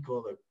to tweak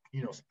all the,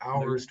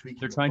 hours, tweaking.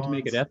 They're trying to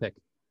make it epic.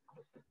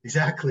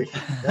 Exactly.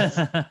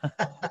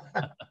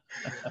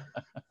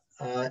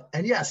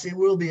 And yes, it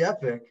will be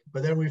epic,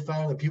 but then we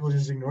found that people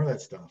just ignore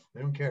that stuff.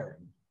 They don't care.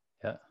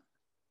 Yeah.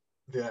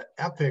 The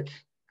epic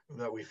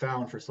that we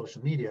found for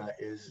social media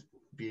is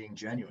being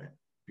genuine,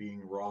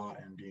 being raw,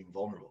 and being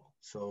vulnerable.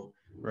 So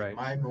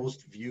my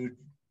most viewed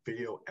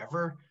video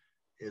ever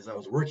is I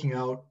was working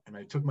out and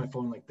I took my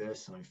phone like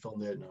this and I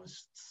filmed it and I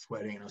was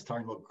sweating and I was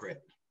talking about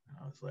grit. And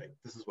I was like,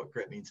 this is what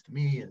grit means to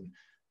me. And,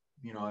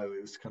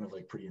 it was kind of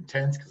like pretty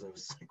intense because I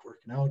was like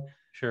working out.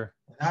 Sure.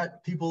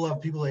 That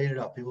people ate it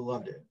up. People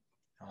loved it.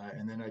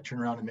 And then I turn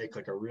around and make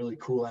like a really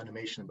cool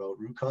animation about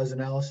root cause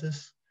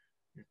analysis.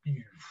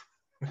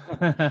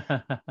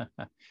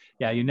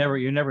 Yeah, you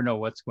never know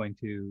what's going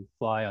to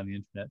fly on the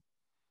internet.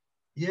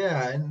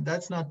 Yeah, and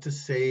that's not to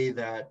say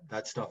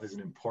that stuff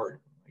isn't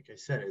important. Like I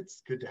said,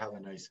 it's good to have a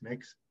nice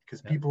mix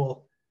because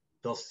people,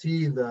 they'll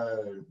see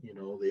the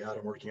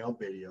Adam working out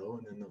video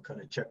and then they'll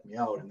kind of check me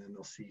out and then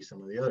they'll see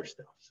some of the other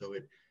stuff. So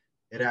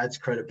it adds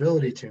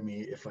credibility to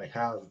me if I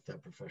have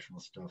that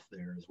professional stuff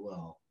there as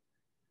well.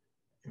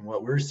 And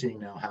what we're seeing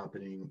now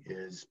happening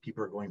is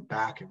people are going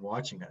back and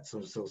watching that.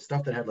 So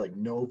stuff that had like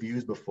no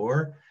views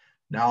before,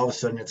 now all of a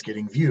sudden it's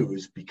getting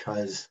views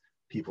because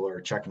people are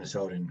checking us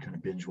out and kind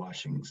of binge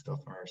watching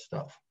stuff on our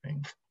stuff.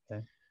 Right?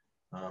 Okay.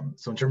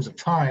 So in terms of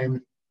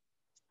time,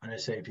 when I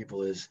say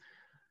people is,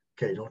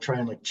 okay, don't try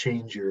and like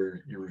change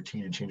your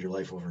routine and change your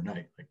life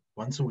overnight. Like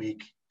once a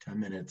week, 10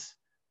 minutes,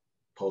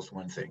 post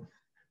one thing,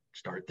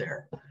 start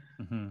there.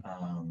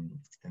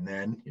 And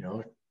then,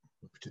 move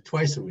to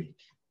twice a week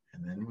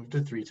and then move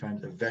to 3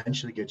 times,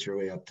 eventually get your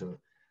way up to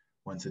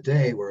once a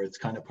day where it's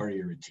kind of part of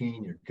your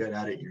routine. You're good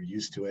at it. You're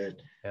used to it.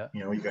 Yeah.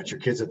 You got your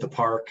kids at the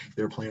park,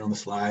 they're playing on the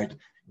slide.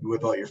 You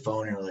whip out your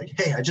phone and you're like,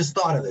 hey, I just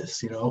thought of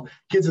this,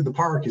 kids at the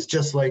park is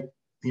just like,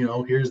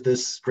 here's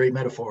this great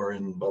metaphor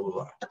and blah, blah,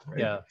 blah. Right?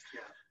 Yeah.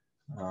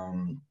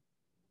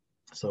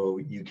 So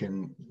you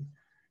can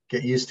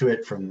get used to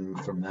it from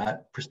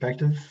that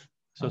perspective.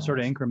 So sort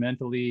of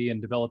incrementally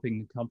and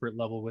developing the comfort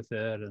level with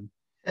it. And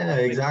yeah,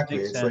 exactly.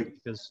 It's like,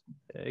 because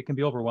it can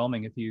be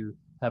overwhelming if you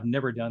have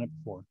never done it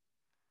before.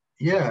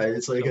 Yeah,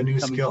 it's like a new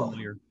skill.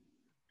 Familiar.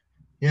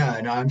 Yeah,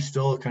 and I'm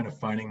still kind of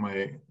finding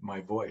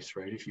my voice,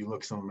 right? If you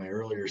look some of my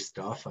earlier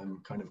stuff, I'm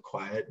kind of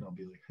quiet and I'll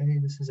be like, hey,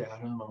 this is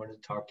Adam. I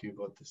wanted to talk to you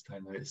about this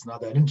time. It's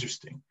not that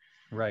interesting.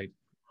 Right.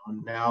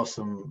 Now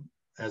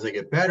as I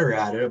get better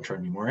at it, I'm trying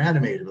to be more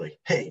animated. Like,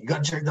 hey, you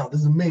got to check it out. This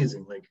is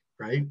amazing. Like,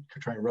 right?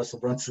 Trying to Russell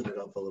Brunson it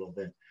up a little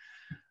bit.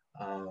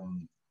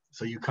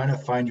 So you kind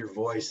of find your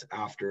voice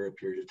after a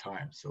period of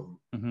time. So,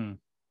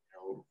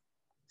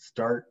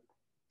 start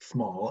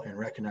small and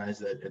recognize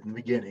that at the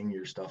beginning,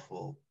 your stuff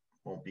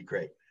won't be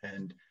great.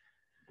 And,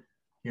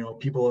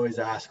 people always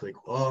ask like,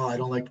 oh, I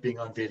don't like being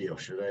on video.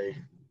 Do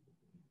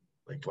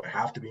I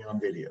have to be on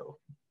video?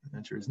 The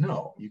answer is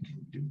no. You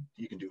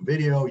can do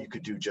video, you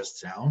could do just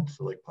sound,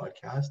 so like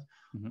podcast,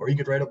 or you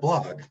could write a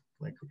blog.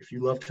 Like if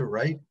you love to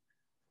write,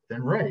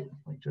 then write.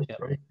 Like just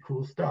write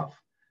cool stuff.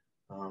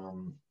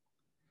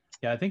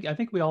 Yeah, I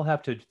think we all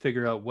have to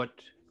figure out what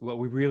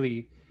we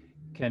really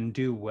can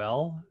do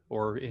well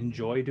or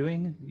enjoy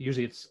doing.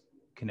 Usually it's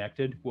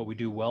connected. What we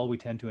do well, we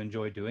tend to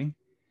enjoy doing.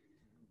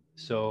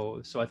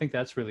 So I think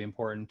that's really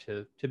important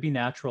to be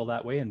natural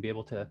that way and be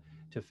able to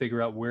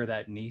figure out where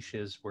that niche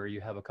is where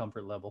you have a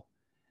comfort level.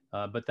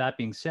 But that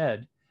being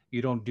said,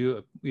 you don't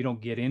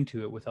get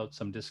into it without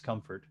some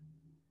discomfort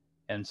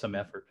and some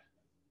effort,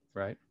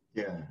 right?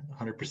 Yeah,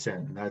 100%.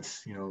 And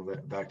that's,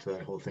 back to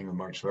that whole thing with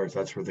martial arts,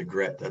 that's where the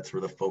grit, that's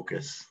where the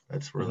focus,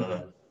 that's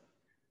where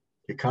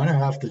you kind of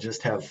have to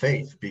just have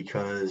faith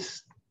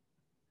because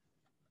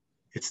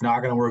it's not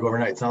going to work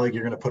overnight. It's not like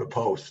you're going to put a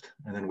post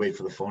and then wait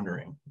for the phone to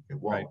ring. It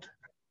won't,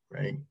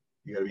 right?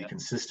 You got to be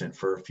consistent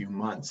for a few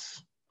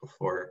months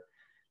before,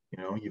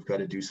 you've got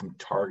to do some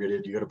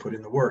targeted, you got to put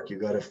in the work. You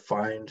got to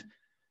find,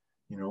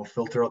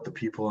 filter out the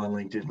people on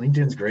LinkedIn.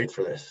 LinkedIn's great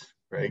for this,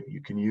 right?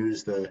 You can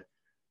use the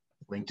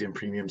LinkedIn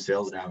Premium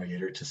Sales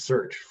Navigator to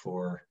search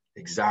for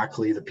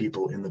exactly the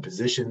people in the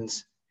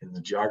positions in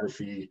the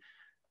geography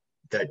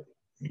that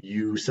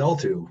you sell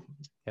to,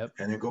 Yep.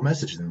 and then go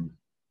message them.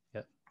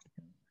 Yep.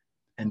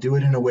 And do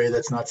it in a way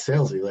that's not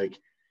salesy. Like,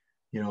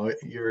 your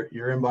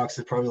inbox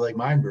is probably like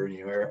mine,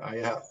 Bernie, where I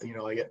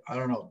get, I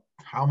don't know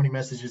how many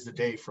messages a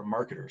day from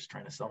marketers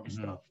trying to sell me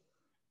stuff.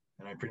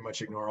 And I pretty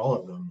much ignore all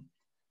of them.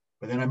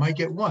 But then I might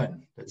get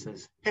one that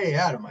says, "Hey,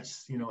 Adam, I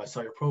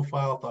saw your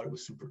profile, thought it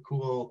was super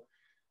cool.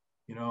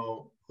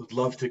 Would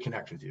love to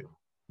connect with you."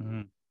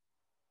 Mm-hmm.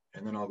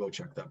 And then I'll go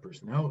check that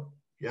person out.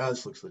 Yeah,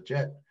 this looks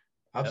legit.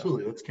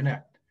 Absolutely, let's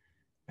connect.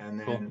 And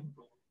then,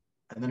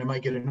 I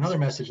might get another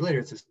message later.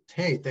 It says,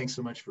 "Hey, thanks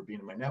so much for being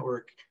in my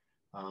network.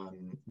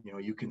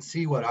 You can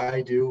see what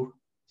I do,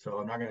 so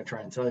I'm not going to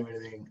try and tell you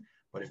anything.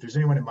 But if there's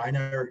anyone in my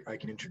network I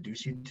can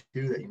introduce you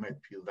to that you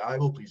might feel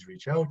valuable, please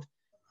reach out.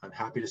 I'm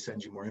happy to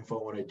send you more info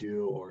on what I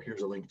do, or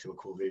here's a link to a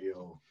cool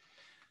video."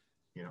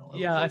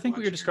 Yeah, I think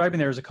what you're describing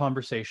there is a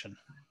conversation.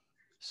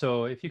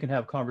 So if you can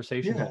have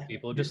conversations with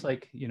people, just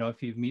like,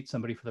 if you meet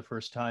somebody for the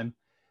first time,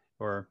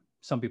 or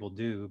some people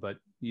do, but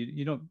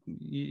you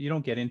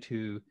don't get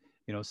into,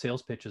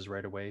 sales pitches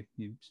right away.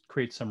 You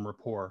create some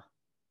rapport,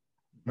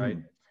 right?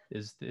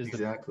 Is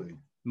exactly the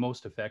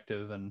most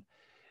effective, and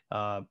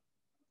I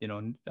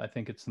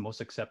think it's the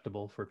most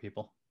acceptable for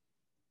people.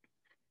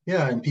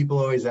 Yeah, and people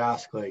always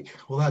ask, like,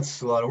 well,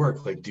 that's a lot of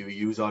work. Like, do you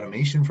use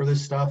automation for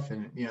this stuff?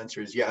 And the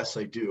answer is yes,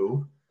 I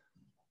do.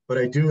 But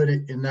I do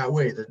it in that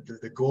way.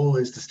 The goal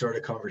is to start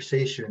a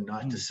conversation,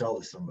 not to sell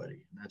to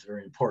somebody. And that's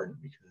very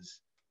important, because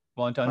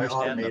and to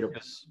understand them,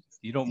 because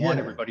you don't want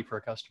everybody for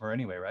a customer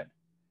anyway, right?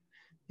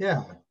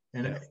 Yeah.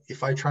 And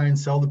if I try and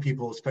sell to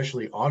people,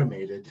 especially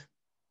automated,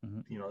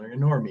 they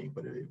ignore me.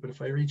 But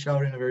if I reach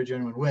out in a very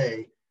genuine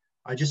way,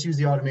 I just use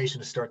the automation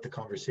to start the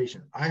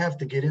conversation. I have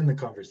to get in the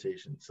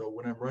conversation. So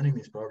when I'm running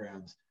these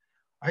programs,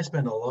 I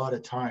spend a lot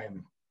of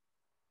time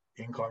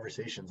in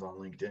conversations on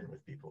LinkedIn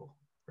with people,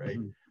 right?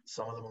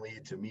 Some of them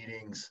lead to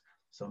meetings,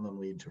 some of them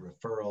lead to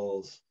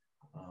referrals.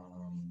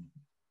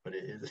 But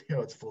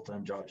it's a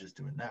full-time job just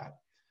doing that.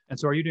 And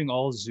so are you doing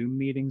all Zoom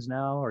meetings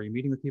now? Are you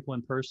meeting with people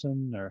in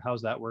person, or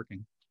how's that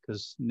working?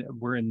 Because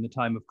we're in the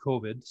time of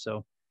COVID,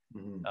 so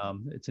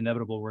it's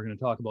inevitable we're going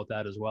to talk about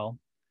that as well.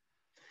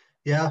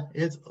 Yeah,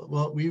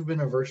 we've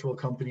been a virtual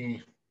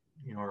company,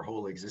 our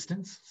whole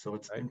existence. So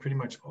it's been pretty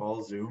much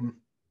all Zoom.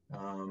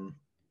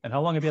 And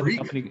how long have you had the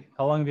company?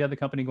 How long have you had the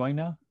company going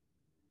now?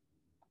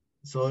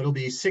 So it'll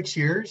be 6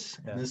 years,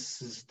 and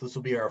this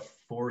will be our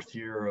 4th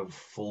year of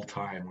full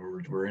time.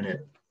 We're in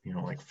it,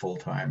 like full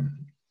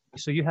time.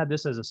 So you had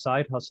this as a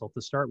side hustle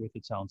to start with,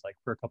 it sounds like,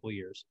 for a couple of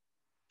years.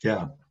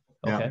 Yeah.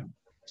 Okay. Yeah.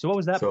 So what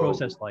was that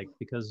process like?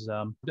 Because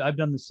I've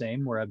done the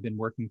same, where I've been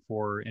working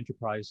for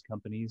enterprise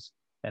companies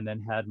and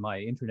then had my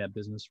internet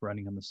business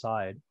running on the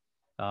side,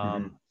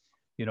 and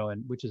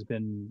which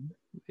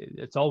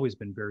it's always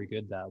been very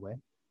good that way.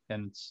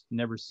 And it's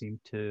never seemed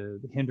to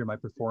hinder my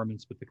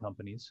performance with the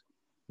companies,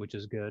 which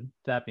is good.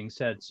 That being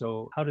said,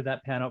 so how did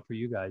that pan out for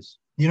you guys?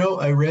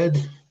 I read,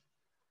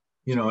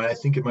 and I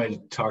think it might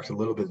have talked a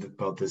little bit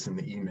about this in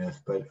the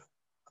E-Myth, but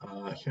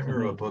I can't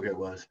remember what book it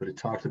was, but it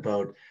talked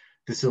about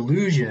this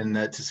illusion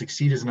that to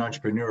succeed as an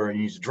entrepreneur,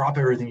 you need to drop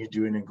everything you're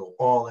doing and go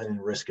all in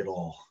and risk it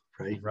all,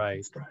 right? Right.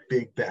 It's the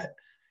big bet.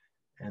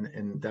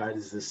 And that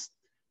is this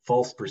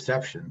false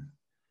perception.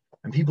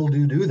 And people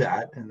do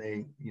that, and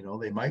they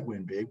might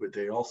win big, but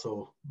they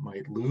also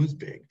might lose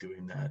big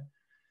doing that.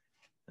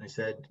 And I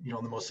said,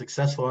 the most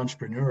successful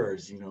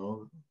entrepreneurs,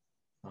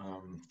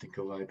 think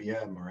of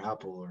IBM or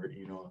Apple, or,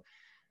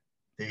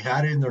 they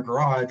had it in their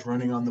garage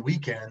running on the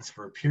weekends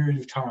for a period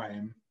of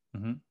time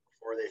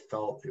before they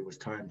felt it was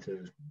time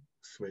to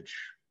switch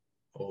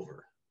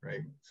over,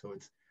 right? So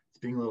it's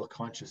being a little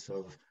conscious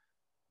of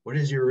what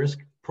is your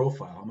risk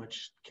profile, how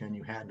much can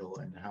you handle,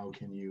 and how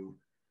can you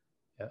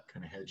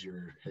kind of hedge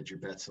your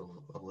bets a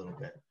little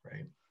bit,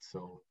 right?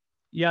 So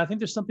I think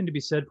there's something to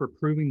be said for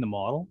proving the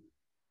model.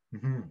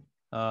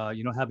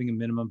 Having a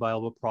minimum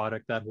viable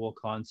product, that whole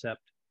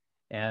concept,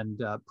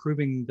 and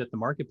proving that the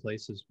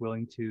marketplace is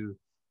willing to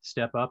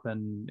step up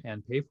and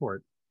pay for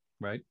it,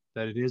 right?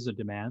 That it is a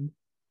demand.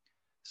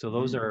 So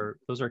those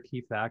are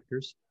key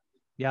factors.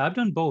 Yeah, I've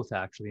done both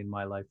actually in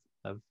my life.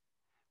 I've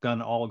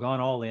gone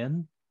all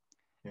in,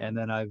 and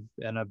then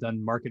I've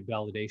done market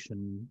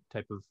validation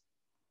type of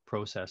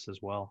process as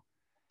well.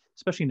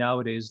 Especially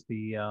nowadays,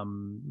 the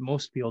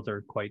most fields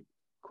are quite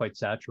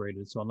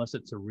saturated. So unless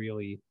it's a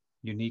really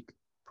unique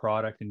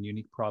product and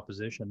unique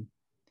proposition,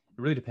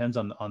 it really depends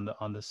on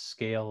the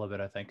scale of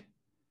it, I think.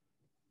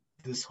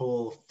 This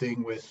whole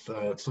thing with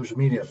social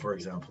media, for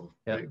example,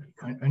 right?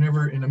 I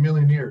never in a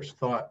million years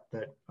thought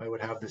that I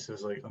would have this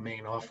as like a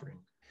main offering.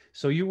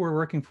 So you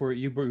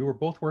were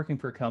both working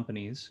for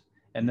companies,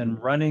 and then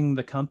running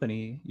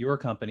your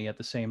company at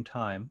the same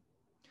time.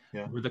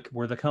 Yeah.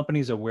 Were the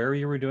companies aware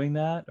you were doing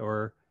that,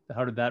 or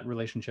how did that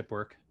relationship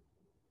work?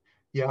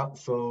 Yeah.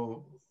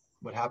 So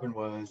what happened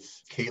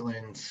was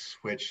Caitlin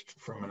switched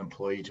from an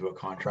employee to a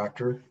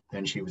contractor,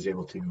 and she was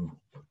able to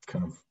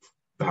kind of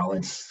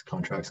balance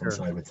contracts on the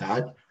Sure. side with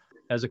that.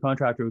 As a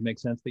contractor, it would make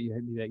sense that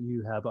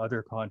you have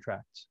other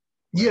contracts.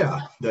 Right? Yeah,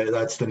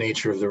 that's the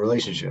nature of the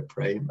relationship,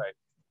 right? Right.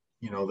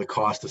 The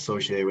cost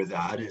associated with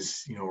that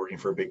is, working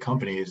for a big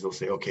company is they'll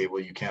say, okay,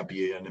 well, you can't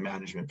be in a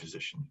management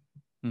position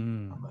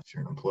unless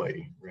you're an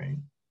employee, right?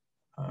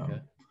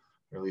 Okay.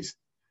 Or at least,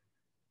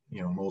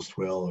 most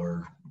will,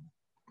 or,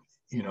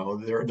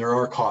 there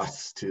are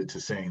costs to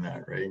saying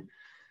that, right?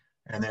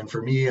 And then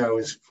for me, I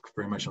was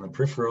very much on the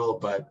peripheral,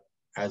 but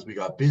as we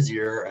got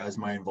busier, as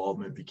my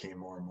involvement became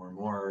more and more and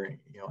more,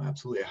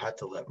 absolutely, I had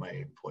to let my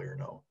employer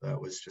know. That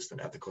was just an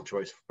ethical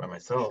choice by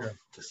myself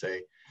to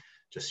say,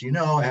 just so you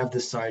know, I have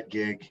this side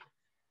gig.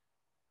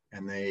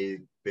 And they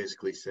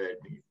basically said,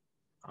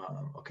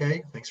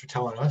 okay, thanks for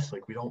telling us.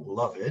 Like, we don't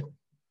love it.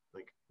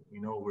 Like, we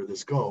know where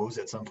this goes.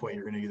 At some point,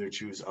 you're going to either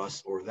choose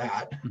us or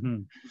that.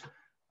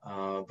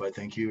 But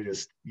thank you.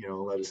 Just,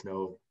 let us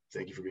know.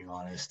 Thank you for being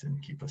honest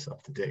and keep us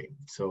up to date.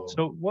 So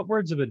what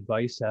words of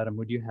advice, Adam,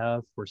 would you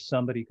have for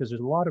somebody? Because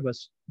there's a lot of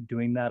us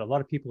doing that. A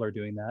lot of people are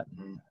doing that,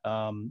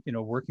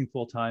 working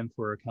full time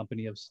for a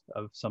company of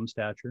some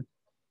stature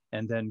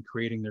and then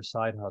creating their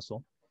side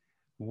hustle.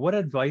 What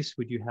advice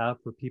would you have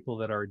for people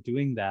that are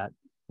doing that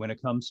when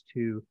it comes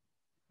to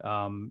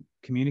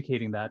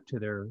communicating that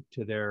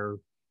to their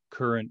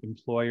current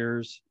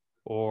employers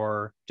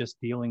or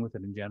just dealing with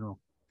it in general?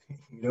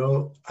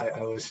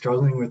 I was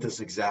struggling with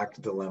this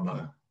exact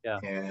dilemma. Yeah.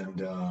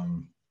 And a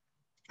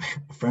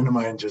friend of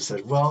mine just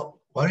said, well,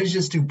 why don't you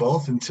just do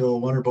both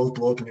until one or both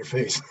blow up in your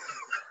face?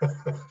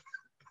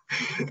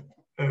 And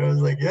I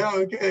was like, yeah,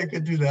 okay, I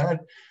could do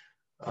that.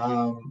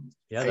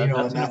 That's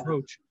an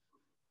approach.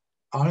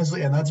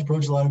 Honestly, and that's an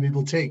approach a lot of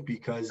people take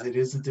because it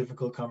is a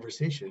difficult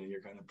conversation and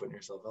you're kind of putting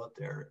yourself out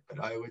there. But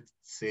I would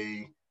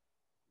say,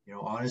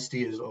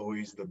 honesty is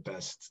always the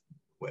best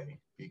way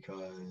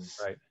because,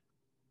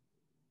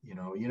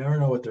 you never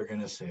know what they're going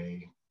to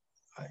say.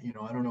 I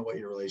don't know what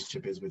your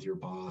relationship is with your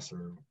boss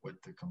or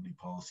what the company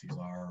policies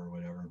are or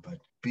whatever, but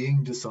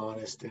being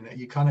dishonest, and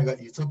you kind of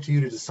it's up to you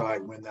to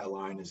decide when that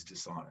line is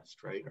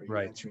dishonest, right? Are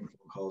you answering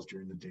phone calls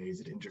during the day? Is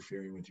it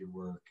interfering with your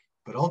work?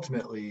 But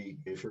ultimately,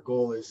 if your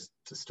goal is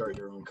to start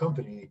your own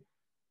company,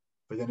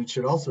 but then it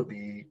should also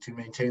be to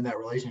maintain that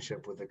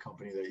relationship with the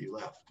company that you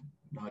left,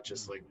 not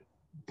just like,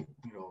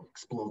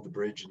 explode the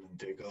bridge and then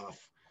take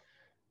off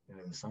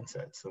into the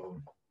sunset.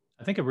 So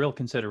I think a real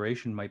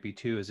consideration might be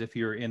too, is if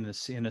you're in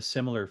a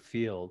similar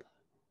field,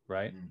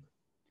 right?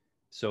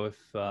 So if,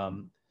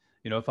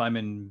 if I'm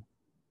in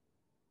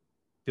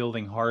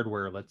building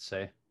hardware, let's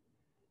say,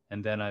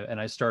 and then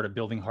I start a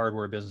building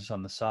hardware business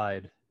on the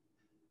side,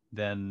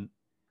 then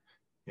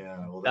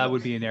that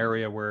would be an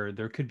area where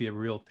there could be a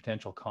real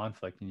potential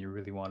conflict and you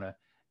really want to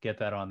get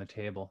that on the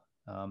table.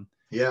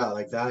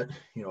 Like that,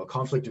 a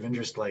conflict of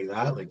interest like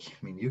that,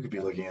 you could be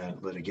looking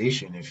at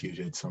litigation if you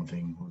did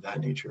something of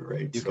that nature,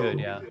 right? You could,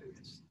 yeah.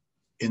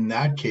 In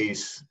that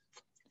case,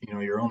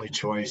 your only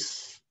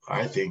choice,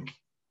 I think,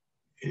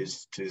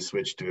 is to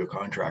switch to a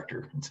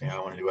contractor and say, I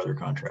want to do other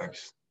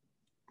contracts.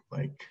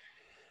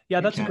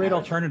 That's a great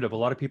alternative. A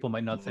lot of people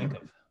might not think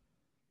of.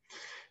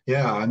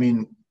 Yeah,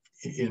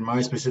 in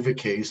my specific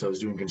case, I was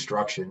doing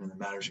construction and the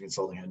management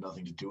consulting had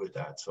nothing to do with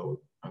that. So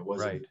I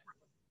wasn't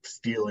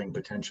stealing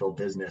potential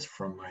business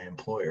from my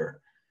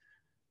employer.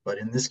 But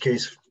in this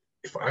case,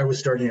 if I was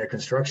starting a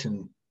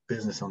construction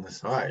business on the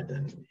side,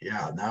 then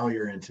now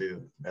you're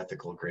into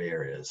ethical gray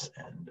areas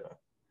and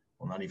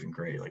not even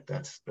gray,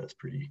 that's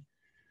pretty,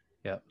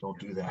 don't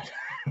do that.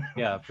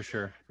 Yeah, for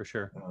sure.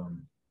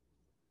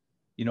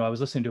 I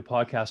was listening to a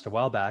podcast a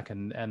while back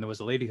and there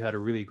was a lady who had a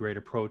really great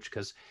approach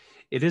because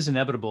it is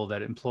inevitable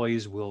that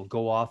employees will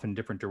go off in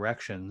different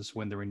directions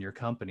when they're in your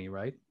company,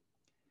 right?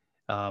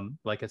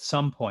 At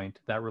some point,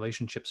 that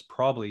relationship's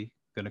probably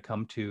going to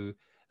come to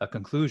a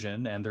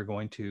conclusion and they're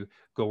going to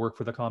go work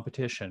for the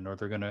competition or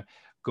they're going to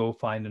go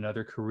find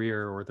another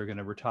career or they're going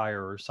to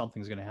retire or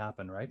something's going to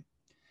happen, right?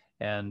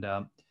 And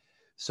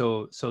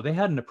so they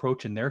had an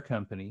approach in their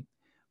company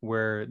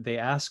where they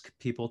ask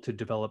people to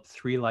develop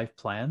 3 life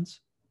plans.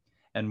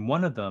 And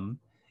one of them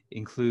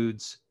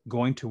includes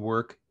going to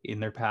work in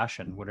their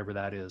passion, whatever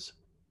that is,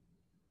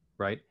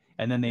 right?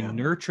 And then they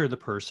nurture the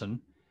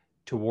person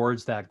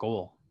towards that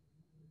goal.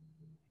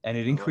 And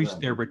it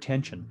increased their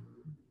retention.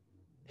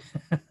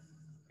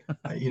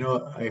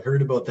 I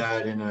heard about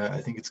that in I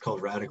think it's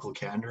called Radical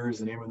Candor is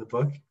the name of the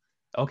book.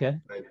 Okay.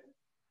 But,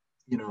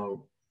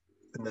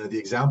 and the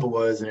example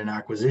was in an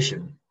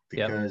acquisition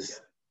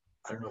because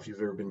I don't know if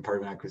you've ever been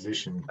part of an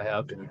acquisition. I have.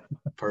 I've been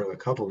a part of a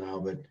couple now,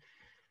 but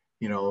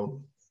you're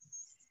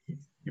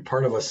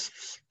part of a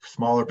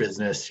smaller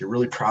business. You're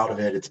really proud of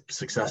it. It's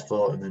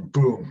successful. And then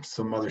boom,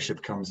 some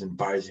mothership comes and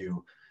buys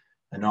you.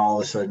 And all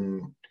of a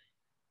sudden,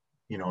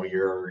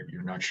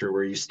 you're not sure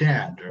where you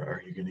stand.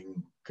 Are you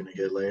going to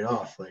get laid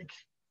off?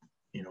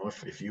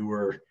 If you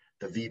were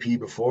the VP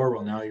before,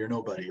 well, now you're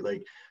nobody.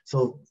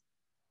 So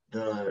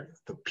the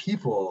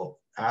people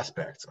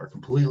aspects are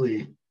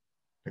completely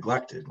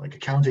neglected.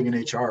 Accounting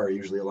and HR are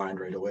usually aligned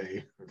right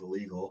away, or the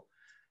legal.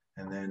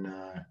 And then,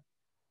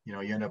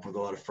 you end up with a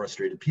lot of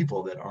frustrated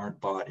people that aren't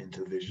bought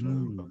into the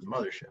vision of the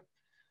mothership.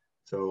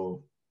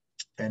 So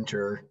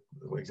enter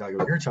exactly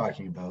what you're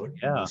talking about.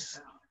 In this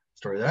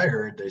story that I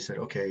heard, they said,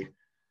 okay,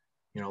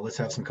 let's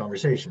have some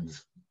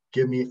conversations.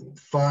 Give me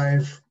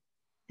 5,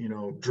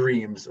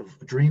 dream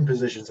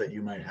positions that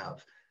you might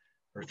have,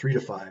 or 3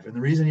 to 5. And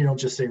the reason you don't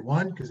just say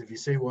one, because if you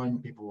say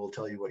one, people will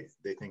tell you what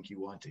they think you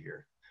want to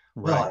hear.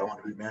 Right. Well, I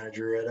want to be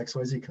manager at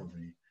XYZ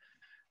company.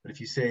 But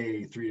if you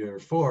say 3 or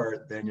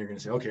 4, then you're going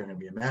to say, okay, I'm going to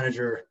be a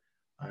manager.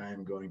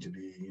 I'm going to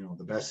be,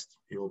 the best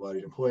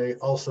able-bodied employee,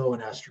 also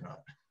an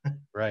astronaut.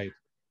 Right.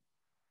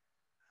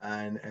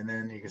 And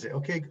then you can say,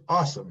 okay,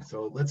 awesome.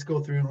 So let's go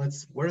through and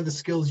what are the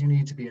skills you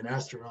need to be an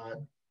astronaut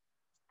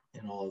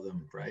in all of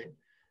them, right?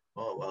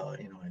 Well,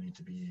 I need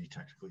to be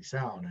technically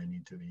sound. I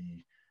need to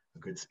be a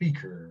good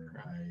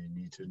speaker. I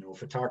need to know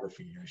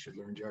photography. I should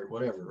learn art,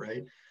 whatever,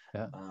 right?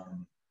 Yeah.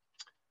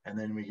 And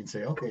then we can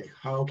say, okay,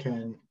 how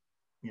can,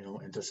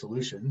 Enta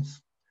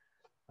Solutions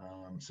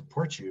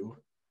support you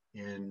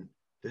in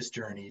this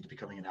journey to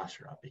becoming an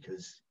astronaut?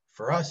 Because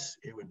for us,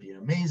 it would be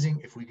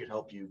amazing if we could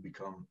help you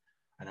become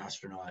an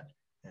astronaut.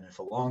 And if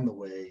along the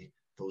way,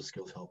 those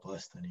skills help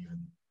us, then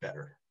even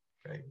better,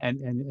 right?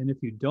 And if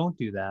you don't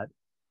do that,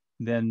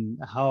 then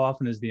how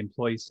often is the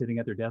employee sitting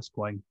at their desk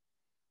going,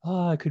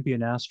 oh, I could be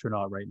an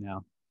astronaut right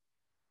now?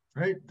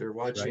 Right. They're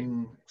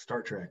watching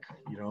Star Trek,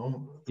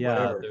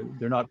 Yeah, whatever.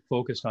 They're not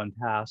focused on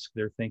task.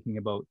 They're thinking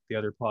about the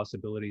other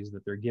possibilities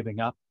that they're giving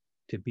up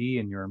to be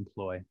in your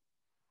employ.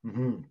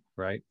 Mm-hmm.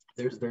 Right.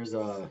 There's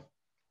a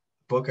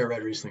book I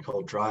read recently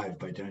called Drive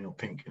by Daniel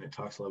Pink, and it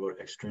talks a lot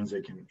about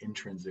extrinsic and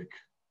intrinsic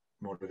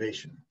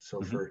motivation.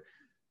 So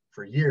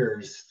for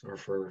years, or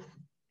for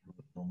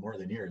more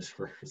than years,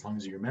 for as long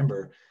as you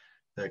remember,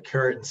 the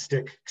carrot and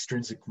stick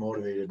extrinsic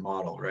motivated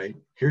model, right?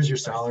 Here's your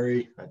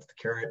salary, that's the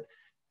carrot.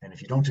 And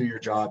if you don't do your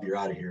job, you're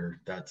out of here.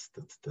 That's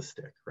the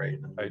stick, right?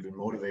 And we've been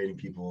motivating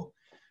people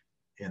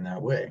in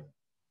that way.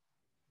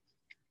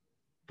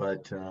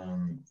 But,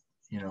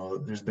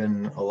 there's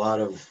been a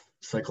lot of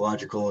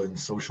psychological and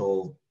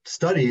social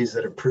studies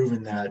that have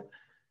proven that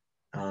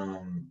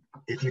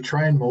if you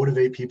try and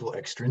motivate people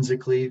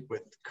extrinsically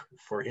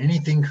for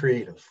anything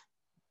creative,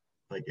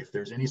 like if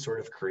there's any sort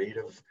of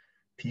creative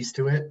piece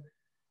to it,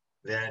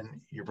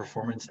 then your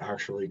performance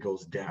actually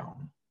goes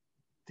down.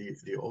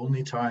 The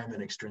only time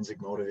an extrinsic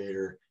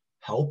motivator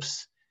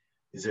helps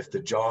is if the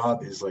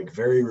job is like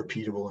very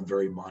repeatable and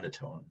very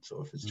monotone.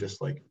 So if it's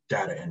just like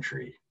data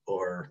entry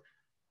or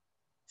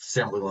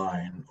assembly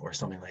line or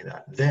something like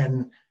that,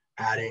 then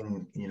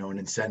adding, an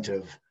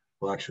incentive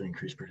will actually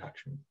increase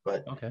production.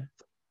 But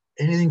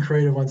anything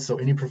creative ones, so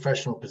any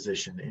professional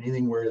position,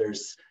 anything where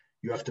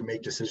you have to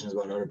make decisions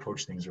about how to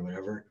approach things or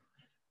whatever,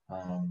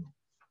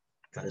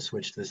 got to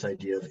switch to this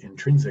idea of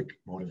intrinsic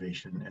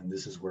motivation. And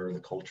this is where the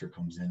culture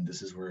comes in.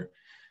 This is where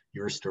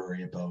your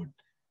story about,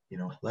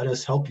 let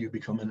us help you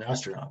become an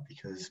astronaut,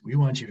 because we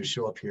want you to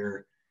show up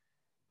here.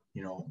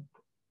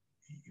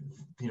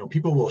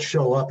 People will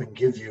show up and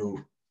give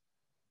you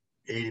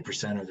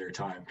 80% of their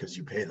time because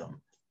you pay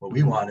them. What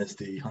we want is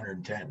the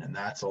 110, and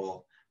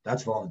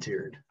that's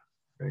volunteered,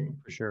 right?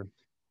 For sure.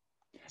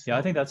 Yeah,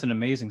 I think that's an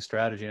amazing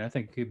strategy, and I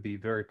think it could be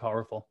very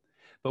powerful.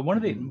 But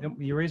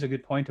you raise a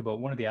good point about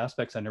one of the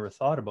aspects I never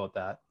thought about,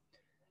 that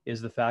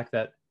is the fact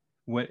that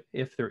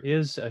if there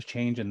is a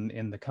change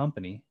in the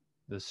company,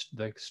 the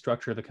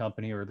structure of the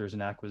company, or there's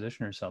an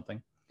acquisition or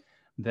something,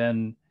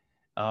 then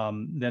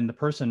the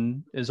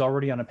person is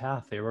already on a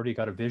path. They already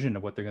got a vision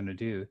of what they're going to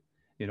do.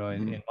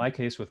 In my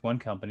case with one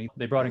company,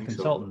 they brought in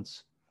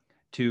consultants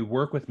to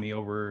work with me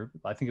over,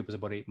 I think it was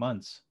about 8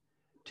 months,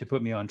 to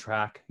put me on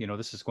track.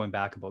 This is going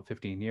back about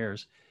 15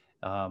 years.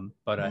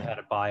 But I had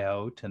a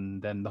buyout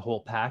and then the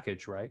whole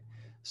package, right?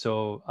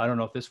 So I don't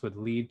know if this would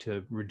lead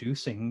to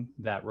reducing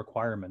that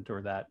requirement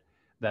or that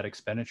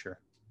expenditure.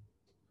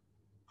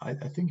 I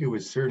think it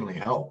would certainly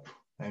help.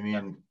 I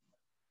mean,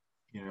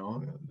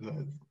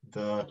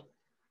 the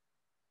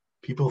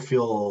people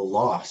feel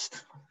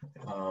lost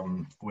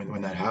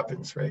when that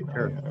happens, right?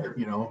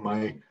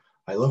 Sure.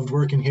 I loved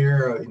working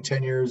here. In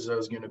 10 years, I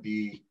was going to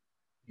be,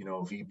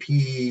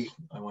 VP.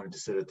 I wanted to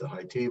sit at the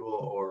high table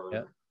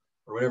or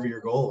whatever your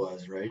goal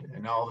was, right?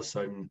 And now all of a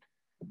sudden,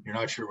 you're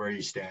not sure where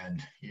you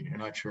stand. You're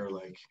not sure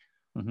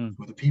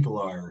who the people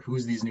are.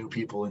 Who's these new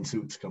people in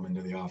suits coming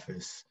to the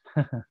office?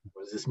 What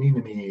does this mean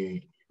to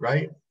me,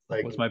 right?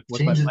 Like, what's my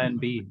plan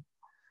B?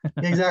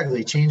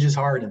 Exactly. Change is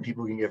hard and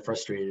people can get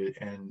frustrated.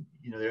 And,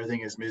 the other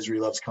thing is misery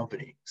loves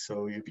company.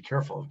 So you be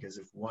careful, because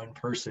if one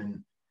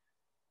person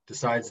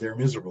decides they're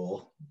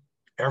miserable,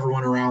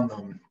 everyone around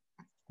them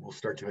will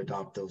start to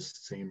adopt those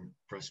same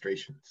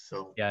frustrations.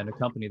 So yeah, in a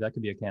company that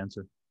could be a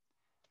cancer.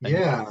 And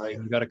yeah,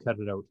 you got to cut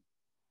it out.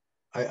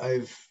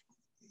 I've,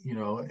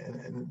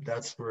 and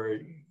that's where,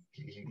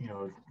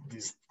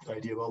 this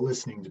idea about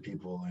listening to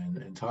people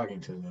and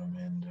talking to them,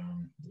 and,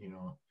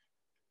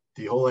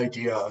 the whole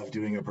idea of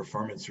doing a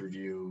performance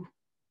review,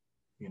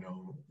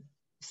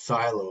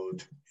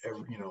 siloed,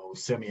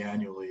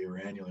 semi-annually or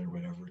annually or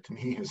whatever, to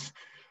me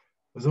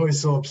was always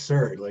so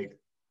absurd. Like,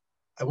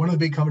 one of the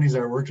big companies I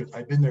worked with,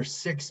 I'd been there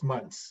 6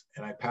 months,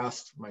 and I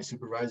passed my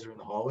supervisor in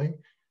the hallway,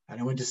 and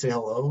I went to say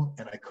hello,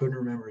 and I couldn't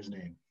remember his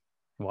name.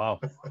 Wow.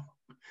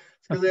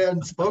 Because I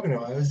hadn't spoken to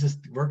him. I was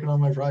just working on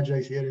my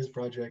projects. He had his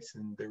projects,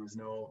 and there was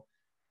no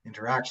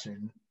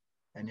interaction.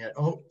 And yet,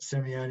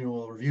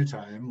 semi-annual review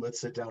time.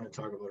 Let's sit down and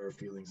talk about our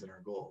feelings and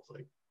our goals.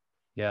 Like,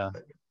 Yeah.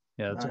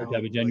 Yeah. It's not hard to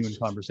how have a genuine relationships-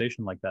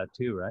 conversation like that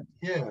too, right?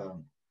 Yeah.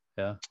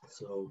 Yeah.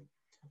 So,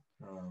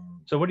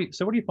 So what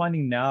are you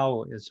finding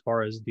now as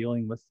far as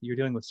dealing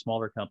with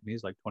smaller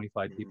companies like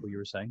 25 Mhm. people, you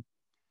were saying?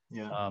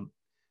 yeah.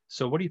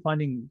 So what are you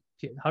finding?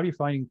 How are you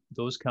finding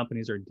those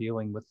companies are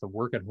dealing with the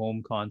work at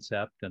home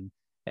concept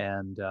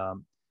and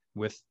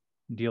with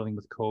dealing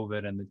with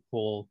COVID and the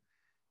whole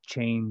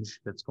change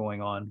that's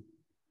going on?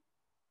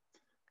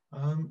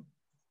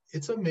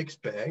 It's a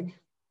mixed bag.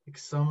 Like,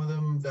 some of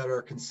them that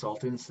are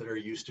consultants that are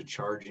used to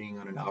charging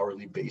on an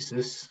hourly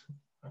basis,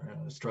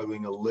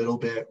 struggling a little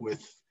bit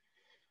with,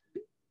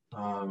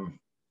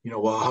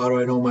 well, how do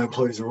I know my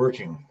employees are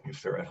working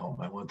if they're at home?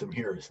 I want them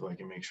here so I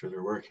can make sure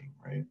they're working,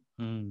 right?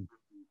 Mm.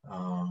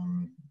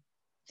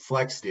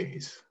 Flex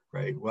days,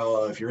 right?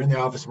 Well, if you're in the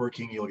office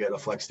working, you'll get a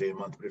flex day a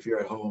month, but if you're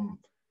at home,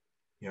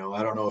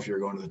 I don't know if you're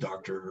going to the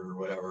doctor or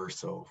whatever,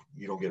 so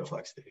you don't get a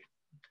flex day.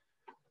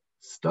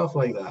 Stuff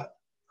like that.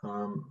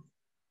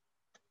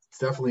 It's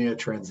definitely a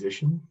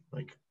transition.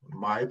 Like,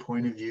 my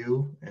point of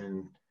view,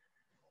 and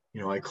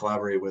I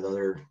collaborate with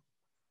other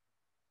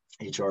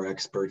HR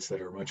experts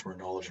that are much more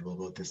knowledgeable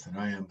about this than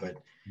I am,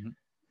 but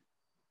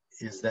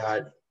is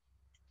that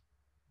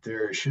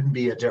there shouldn't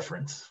be a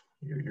difference.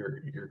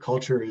 Your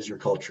culture is your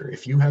culture.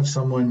 If you have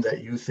someone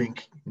that you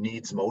think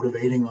needs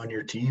motivating on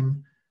your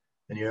team,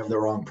 then you have the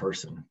wrong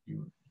person.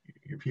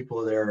 Your people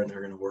are there and they're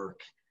going to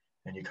work,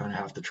 and you kind of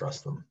have to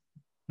trust them.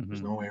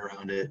 There's no way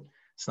around it.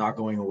 It's not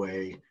going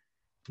away.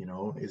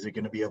 Is it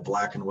going to be a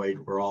black and white?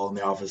 We're all in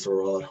the office or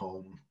we're all at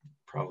home?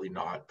 Probably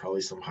not.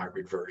 Probably some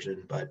hybrid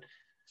version. But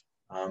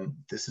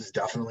this is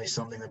definitely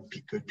something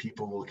that good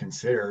people will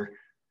consider.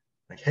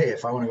 Like, hey,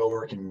 if I want to go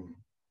work in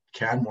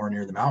Canmore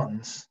near the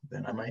mountains,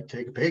 then I might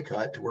take a pay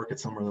cut to work at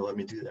somewhere that let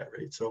me do that,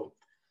 right? So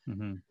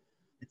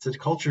it's a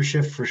culture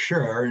shift for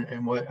sure.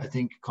 And what I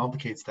think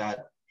complicates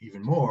that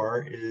even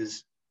more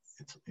is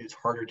it's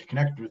harder to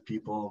connect with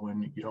people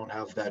when you don't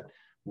have that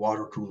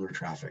water cooler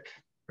traffic,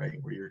 right?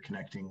 Where you're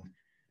connecting,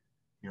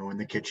 in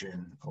the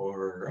kitchen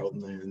or out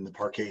in the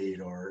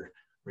parkade, or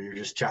where you're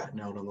just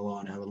chatting out on the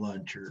lawn, having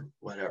lunch or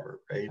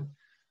whatever, right?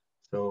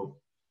 So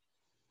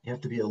you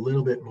have to be a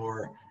little bit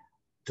more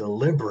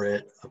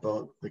deliberate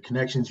about the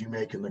connections you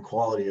make and the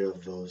quality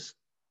of those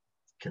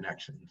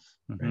connections,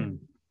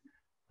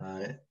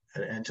 right?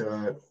 At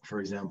Enta,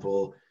 for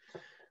example,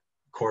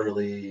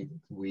 quarterly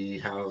we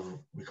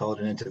call it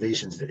an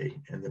Innovations Day,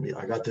 and then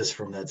I got this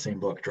from that same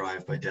book,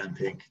 Drive by Dan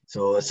Pink.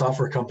 So a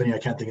software company, I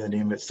can't think of the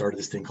name of it, started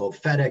this thing called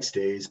FedEx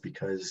Days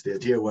because the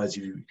idea was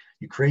you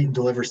create and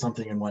deliver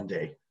something in one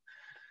day.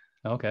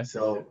 Okay.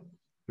 So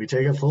we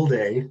take a full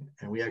day,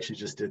 and we actually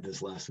just did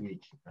this last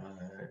week.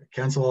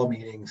 Cancel all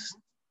meetings,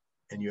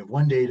 and you have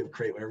one day to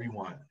create whatever you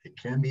want. It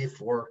can be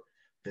for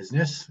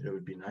business, it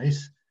would be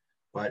nice,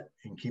 but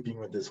in keeping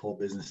with this whole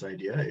business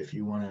idea, if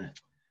you want to,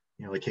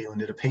 like Caitlin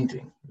did a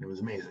painting, and it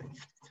was amazing.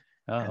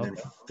 And then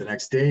the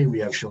next day we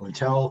have show and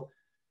tell,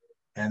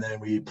 and then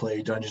we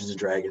play Dungeons and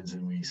Dragons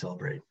and we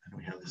celebrate, and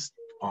we have this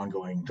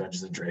ongoing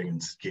Dungeons and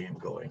Dragons game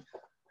going.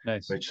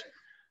 Nice. Which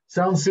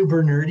sounds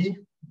super nerdy,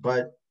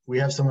 but we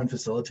have someone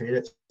facilitate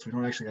it, so we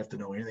don't actually have to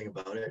know anything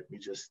about it. We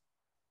just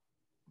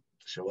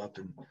show up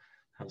and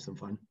have some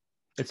fun.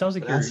 It sounds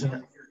like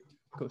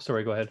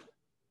sorry, go ahead.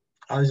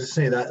 I was just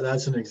saying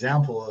that's an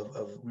example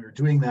of we were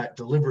doing that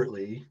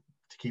deliberately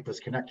to keep us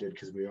connected,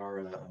 because we are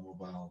a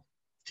mobile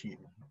team,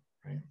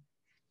 right?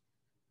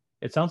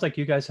 It sounds like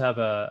you guys have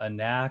a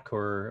knack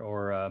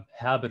or a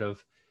habit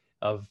of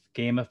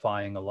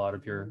gamifying a lot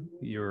of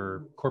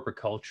your corporate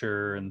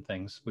culture and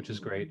things, which is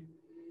great.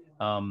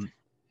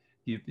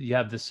 You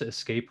have this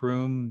escape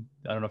room.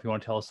 I don't know if you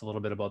want to tell us a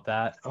little bit about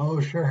that. Oh,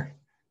 sure.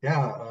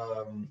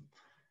 Yeah.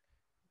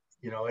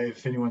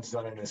 If anyone's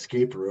done an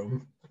escape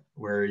room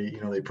where,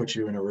 they put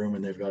you in a room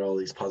and they've got all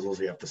these puzzles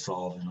you have to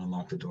solve and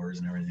unlock the doors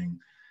and everything.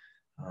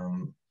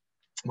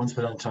 Once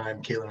upon a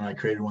time, Caitlin and I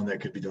created one that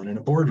could be done in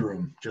a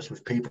boardroom just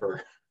with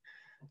paper.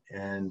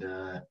 And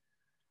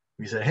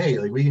we said, hey,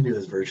 like, we can do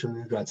this virtually.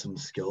 We've got some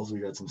skills, we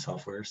got some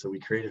software. So we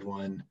created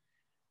one.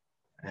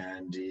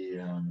 And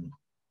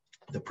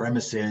the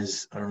premise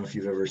is, I don't know if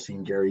you've ever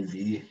seen Gary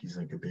Vee. He's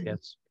like a big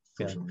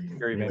social media.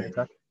 Gary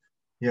Vaynerchuk.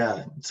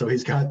 Yeah. So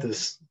he's got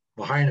this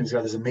behind him. He's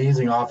got this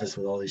amazing office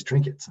with all these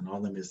trinkets, and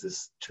on them is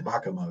this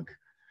Chewbacca mug.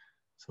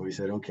 So we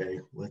said, okay,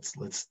 let's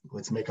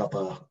make up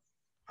a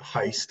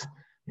heist,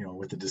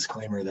 with the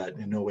disclaimer that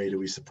in no way do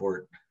we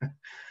support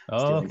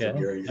stealing from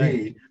Gary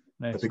Vee.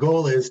 Nice. But the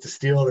goal is to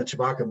steal the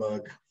Chewbacca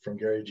mug from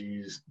Gary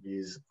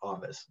V's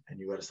office, and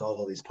you got to solve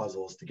all these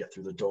puzzles to get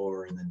through the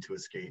door and then to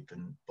escape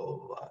and blah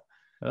blah blah.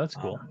 Oh, that's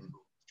cool.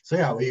 So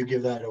yeah, we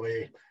give that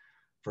away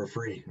for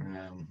free.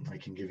 I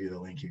can give you the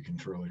link. You can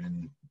throw it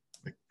in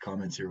the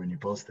comments here when you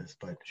post this.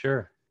 But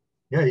sure.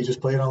 Yeah, you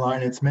just play it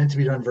online. It's meant to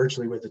be done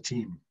virtually with a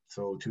team.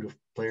 So 2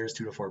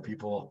 to 4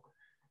 people,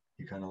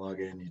 you kind of log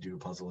in, you do a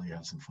puzzle, you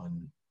have some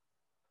fun.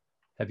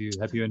 Have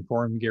you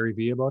informed Gary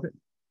Vee about it?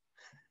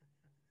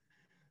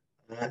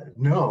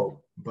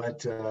 No,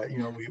 but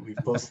we've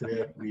posted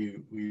it.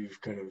 We've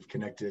kind of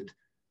connected.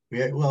 We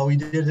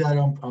did that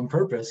on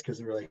purpose because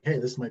we were like, hey,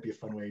 this might be a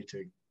fun way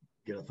to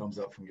get a thumbs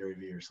up from Gary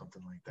Vee or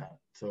something like that.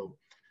 So,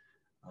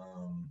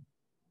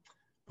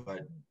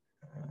 but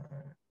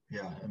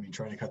yeah, I mean,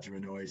 trying to cut through a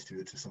noise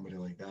to somebody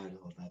like that,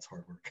 that's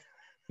hard work.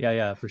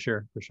 Yeah, for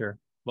sure.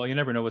 Well, you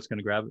never know what's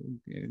going to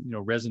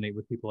resonate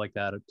with people like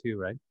that too,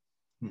 right?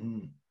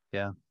 Mm-hmm.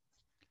 Yeah.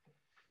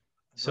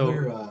 So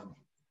I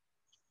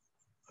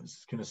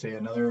was going to say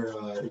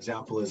another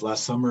example is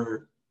last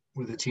summer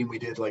with the team, we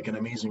did like an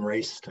Amazing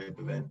Race type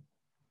event.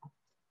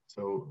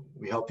 So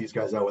we helped these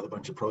guys out with a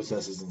bunch of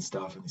processes and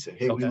stuff. And they said,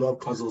 hey, we love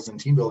puzzles and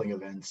team building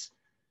events.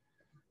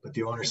 But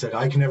the owner said,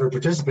 I can never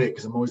participate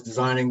because I'm always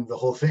designing the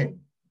whole thing.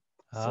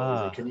 So I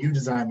was like, can you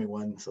design me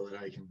one so that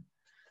I can?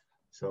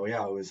 So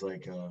yeah, it was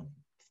like a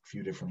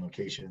few different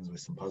locations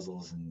with some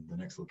puzzles and the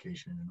next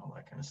location and all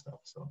that kind of stuff.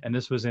 So. And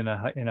this was in a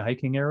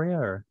hiking area,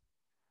 or?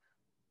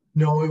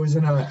 No, it was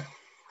in a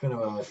kind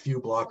of a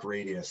few block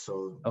radius.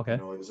 So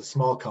it was a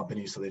small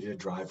company, so they did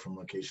drive from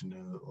location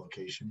to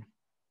location,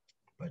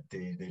 but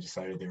they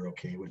decided they were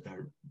okay with that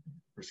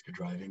risk of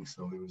driving.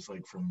 So it was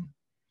like from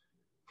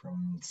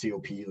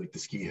COP, like the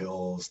ski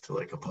hills, to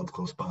like a pub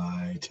close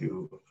by,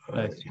 to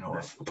nice.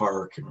 a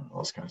park and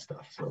all this kind of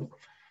stuff. So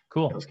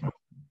cool. That was kind of,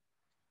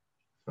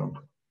 so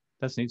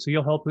that's neat. So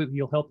you'll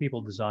help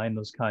people design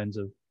those kinds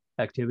of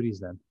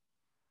activities then?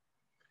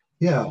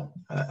 Yeah,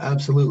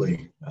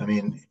 absolutely. I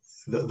mean,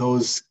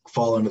 those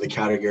fall under the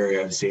category,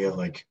 I would say, of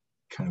like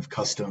kind of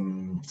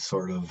custom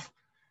sort of.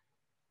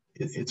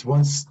 It's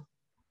once,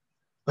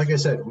 like I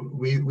said,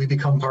 we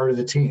become part of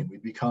the team. We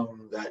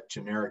become that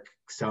generic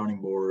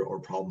sounding board or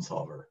problem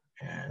solver.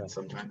 And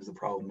sometimes the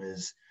problem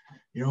is,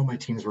 my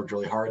team's worked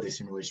really hard. They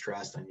seem really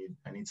stressed.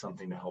 I need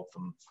something to help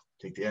them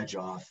take the edge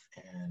off.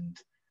 And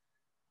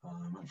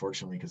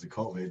unfortunately, because of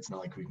COVID, it's not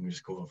like we can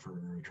just go out for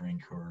a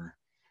drink or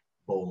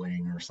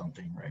bowling or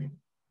something, right?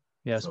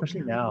 Yeah,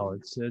 especially now.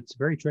 It's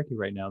very tricky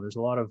right now. There's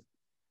a lot of,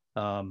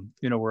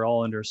 we're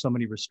all under so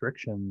many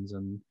restrictions,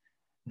 and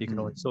you can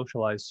only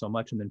socialize so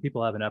much, and then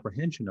people have an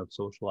apprehension of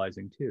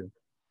socializing too.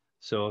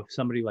 So if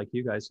somebody like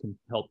you guys can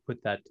help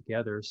put that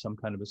together, some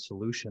kind of a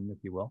solution,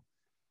 if you will,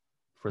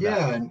 for that.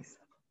 Yeah, and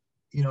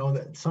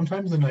that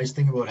sometimes the nice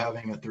thing about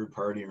having a third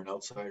party or an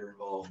outsider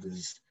involved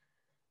is,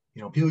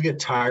 people get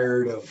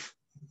tired of,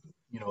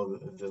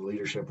 the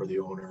leadership or the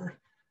owner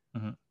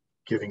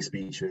giving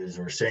speeches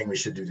or saying we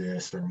should do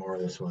this or more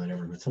of this or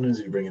whatever. But sometimes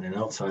if you bring in an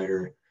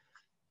outsider,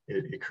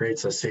 it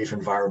creates a safe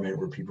environment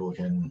where people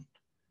can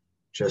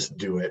just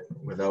do it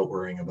without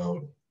worrying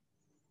about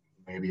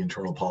maybe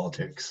internal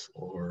politics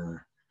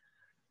or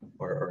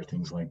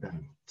things like that.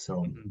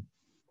 So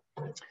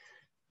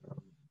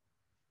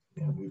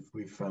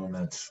we've found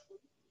that's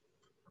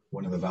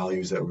one of the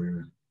values that we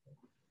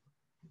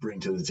bring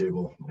to the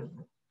table.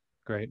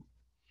 Great.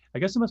 I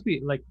guess it must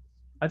be like,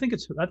 I think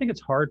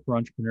it's hard for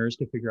entrepreneurs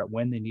to figure out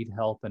when they need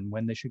help and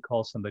when they should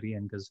call somebody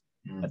in, because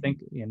I think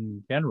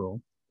in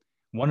general,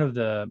 one of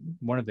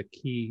the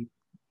key,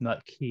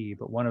 not key,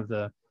 but one of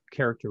the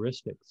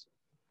characteristics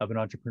of an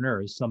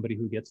entrepreneur is somebody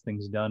who gets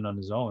things done on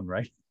his own,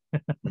 right?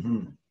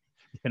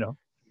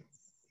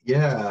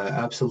 Yeah,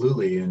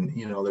 absolutely. And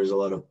there's a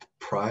lot of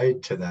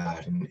pride to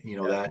that, and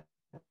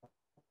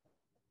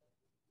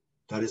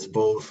that is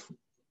both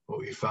what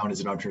we found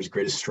is an entrepreneur's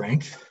greatest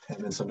strength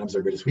and then sometimes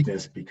their greatest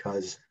weakness,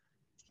 because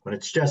when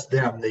it's just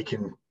them, they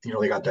can,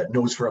 they got that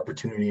nose for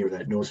opportunity or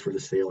that nose for the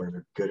sale, or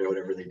they're good at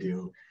whatever they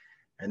do.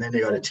 And then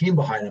they got a team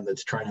behind them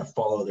that's trying to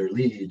follow their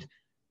lead.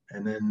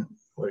 And then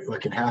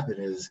what can happen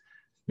is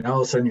now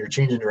all of a sudden you're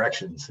changing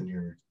directions and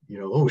you're,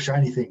 oh,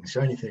 shiny thing.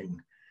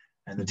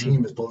 And the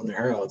team is pulling their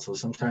hair out. So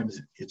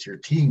sometimes it's your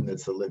team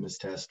that's the litmus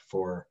test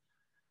for,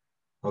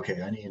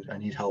 okay, I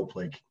need help,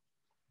 like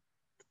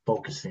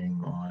focusing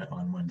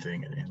on one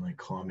thing and like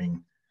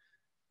calming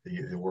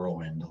the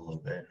whirlwind a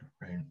little bit,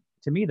 right?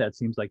 To me, that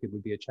seems like it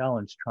would be a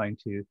challenge, trying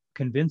to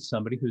convince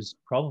somebody who's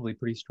probably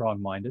pretty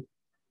strong-minded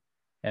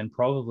and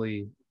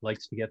probably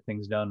likes to get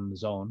things done on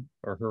his own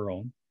or her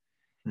own,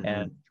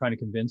 and trying to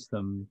convince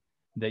them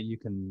that you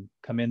can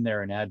come in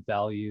there and add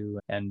value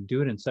and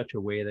do it in such a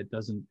way that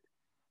doesn't,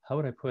 how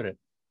would I put it,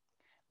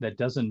 that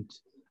doesn't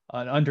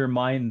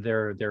undermine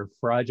their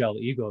fragile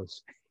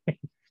egos.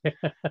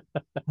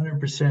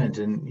 100%.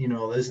 And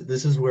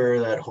this is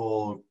where that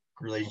whole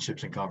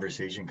relationships and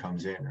conversation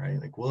comes in, right?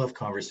 Like we'll have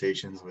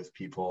conversations with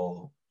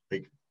people.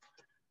 Like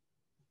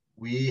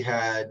we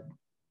had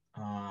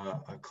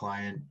a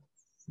client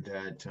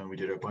that we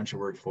did a bunch of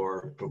work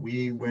for, but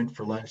we went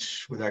for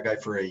lunch with that guy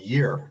for a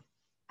year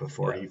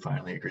before he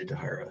finally agreed to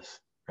hire us,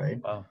 right?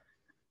 Wow.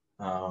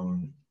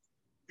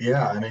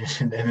 Yeah, I mean,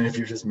 and then if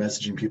you're just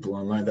messaging people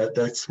online,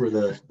 that's where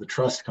the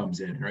trust comes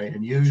in, right?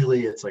 And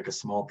usually it's like a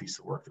small piece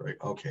of work, right?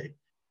 Okay,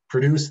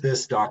 produce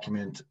this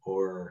document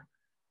or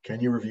Can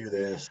you review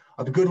this?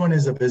 A good one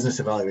is a business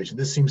evaluation.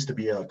 This seems to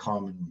be a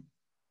common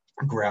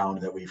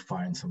ground that we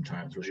find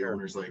sometimes where the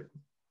owner's like,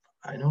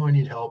 I know I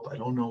need help. I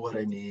don't know what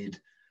I need.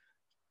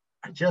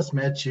 I just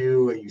met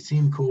you. You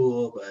seem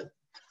cool, but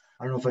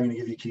I don't know if I'm going to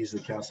give you keys to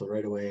the castle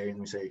right away. And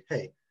we say,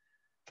 hey,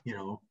 you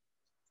know,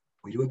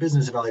 we do a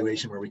business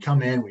evaluation where we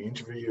come in, we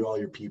interview all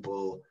your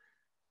people.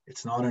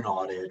 It's not an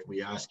audit.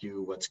 We ask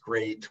you what's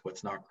great,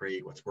 what's not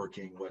great, what's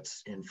working,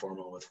 what's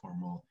informal, what's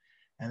formal.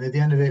 And at the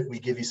end of it, we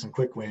give you some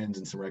quick wins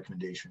and some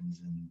recommendations.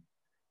 And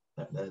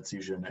that's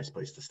usually a nice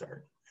place to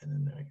start. And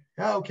then they're like,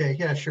 yeah, okay,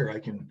 yeah, sure.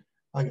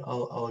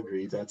 I'll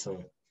agree. That's a,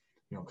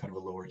 kind of a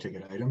lower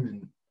ticket item.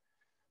 And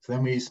so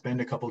then we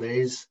spend a couple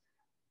days,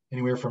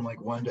 anywhere from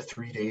like 1 to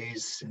 3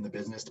 days in the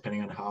business,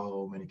 depending on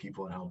how many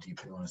people and how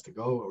deep they want us to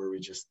go, where we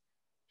just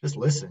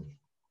listen.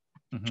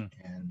 Mm-hmm.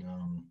 And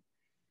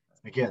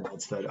again,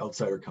 that's that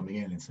outsider coming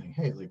in and saying,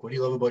 hey, like, what do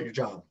you love about your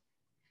job?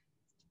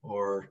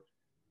 Or,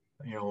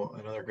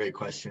 another great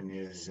question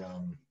is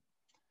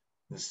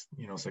this,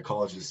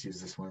 psychologists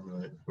use this one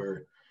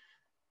where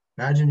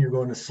imagine you're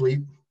going to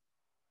sleep,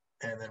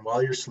 and then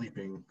while you're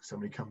sleeping,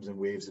 somebody comes and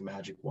waves a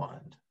magic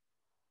wand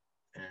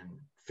and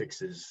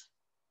fixes,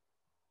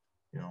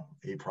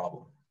 a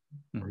problem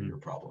or Mm-hmm. your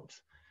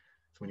problems.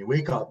 So when you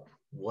wake up,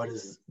 what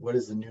does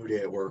the new day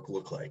at work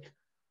look like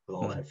with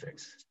all that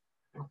fixed?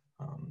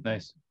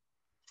 Nice.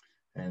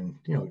 And,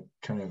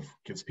 kind of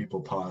gives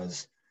people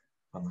pause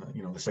on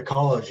the, the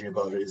psychology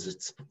about it is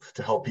it's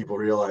to help people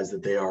realize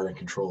that they are in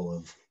control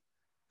of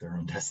their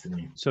own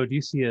destiny. So do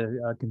you see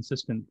a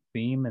consistent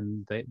theme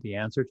in the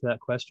answer to that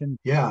question?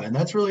 Yeah, and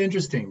that's really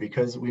interesting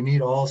because we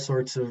meet all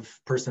sorts of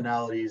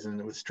personalities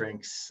and with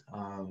strengths.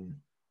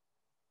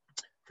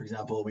 For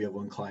example, we have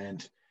one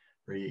client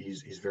where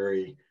he's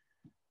very,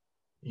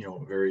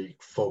 very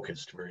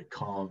focused, very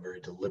calm, very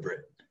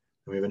deliberate.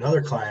 And we have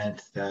another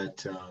client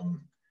that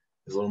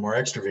is a little more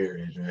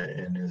extroverted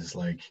and is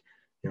like,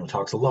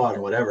 talks a lot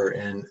and whatever.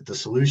 And the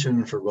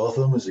solution for both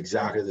of them is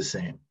exactly the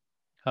same.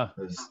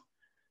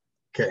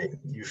 Okay,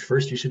 you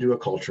should do a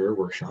culture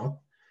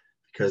workshop,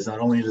 because not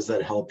only does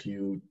that help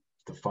you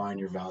define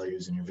your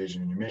values and your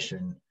vision and your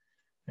mission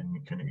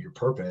and kind of your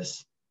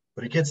purpose,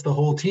 but it gets the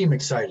whole team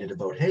excited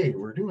about, hey,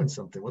 we're doing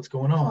something, what's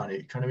going on?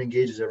 It kind of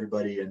engages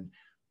everybody. And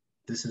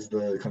this is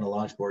the kind of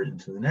launch board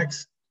into the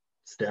next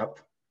step,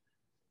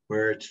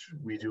 where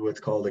we do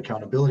what's called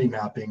accountability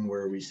mapping,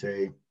 where we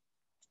say,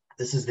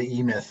 this is the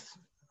E-Myth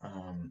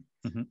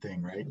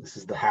thing, right? This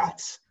is the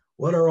hats.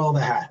 What are all the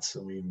hats?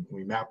 And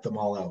we map them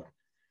all out.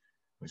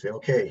 We say,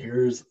 okay,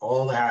 here's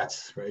all the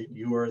hats, right?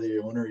 You are the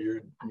owner,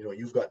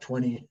 you've got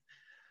 20,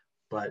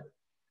 but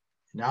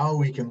now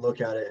we can look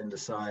at it and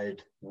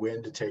decide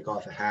when to take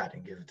off a hat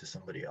and give it to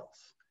somebody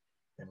else.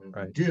 And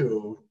when we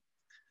do,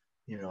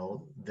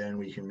 then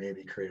we can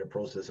maybe create a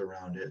process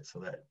around it so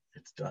that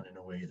it's done in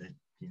a way that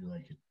you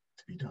like it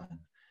to be done.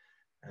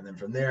 And then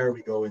from there,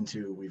 we've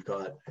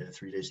got a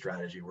 3-day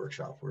strategy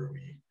workshop where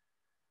we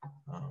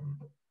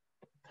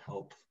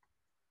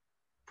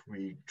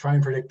we try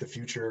and predict the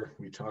future.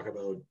 We talk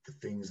about the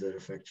things that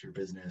affect your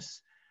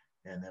business,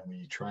 and then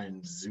we try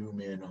and zoom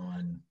in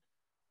on,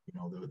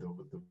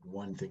 the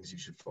one things you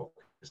should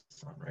focus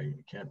on, right?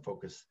 You can't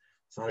focus.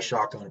 It's not a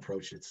shotgun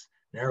approach. It's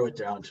narrow it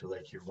down to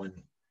like your one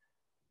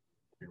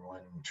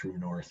true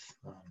north.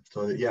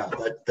 So yeah,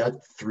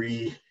 that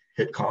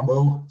 3-hit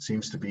combo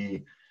seems to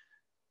be,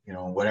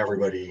 what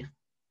everybody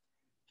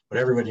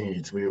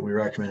needs. We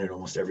recommend it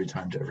almost every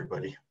time to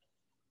everybody.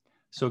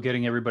 So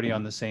getting everybody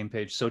on the same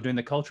page. So doing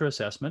the culture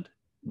assessment.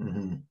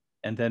 Mm-hmm.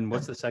 And then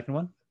what's the second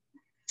one?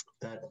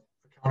 That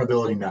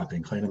accountability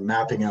mapping, kind of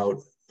mapping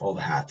out all the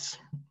hats.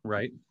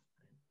 Right.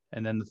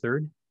 And then the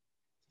third?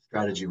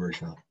 Strategy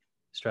workshop.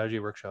 Strategy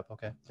workshop.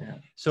 Okay. Yeah.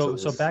 So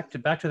back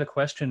to the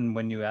question,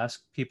 when you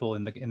ask people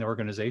in the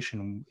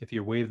organization, if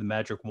you wave the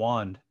magic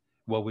wand,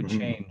 what would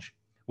change?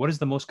 What is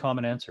the most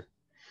common answer?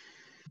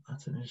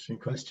 That's an interesting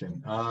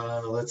question.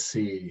 Let's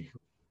see.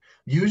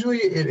 Usually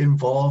it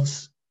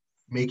involves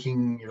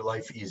making your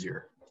life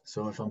easier.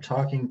 So if I'm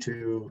talking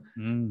to,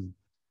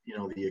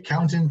 the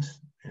accountant,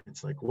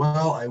 it's like,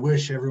 well, I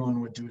wish everyone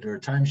would do their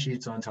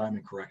timesheets on time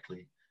and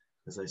correctly,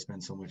 because I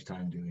spend so much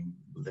time doing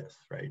this,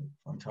 right?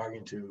 If I'm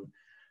talking to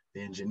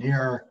the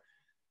engineer,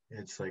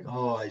 it's like,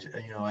 oh,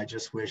 I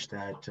just wish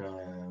that,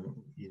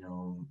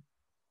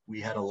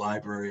 we had a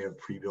library of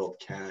pre-built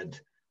CAD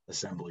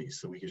assemblies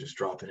so we could just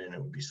drop it in.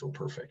 It would be so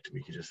perfect.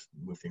 We could just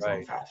move things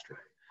on faster.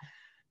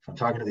 If I'm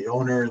talking to the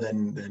owner,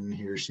 then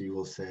he or she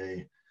will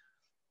say,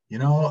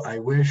 I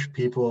wish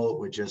people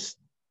would just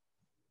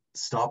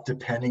stop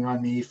depending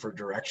on me for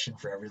direction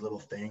for every little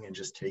thing and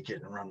just take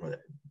it and run with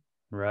it.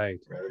 Right.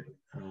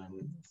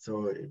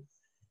 So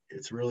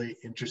it's really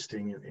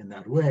interesting in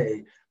that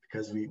way,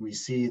 because we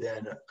see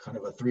then kind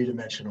of a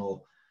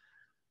 3-dimensional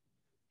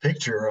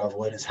picture of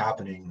what is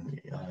happening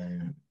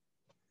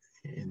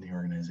in the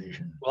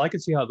organization. Well, I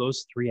could see how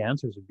those 3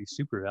 answers would be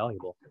super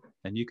valuable,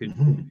 and you could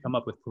come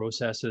up with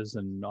processes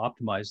and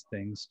optimize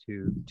things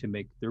to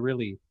make, they're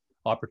really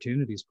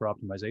opportunities for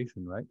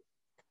optimization, right?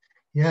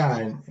 Yeah,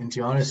 and to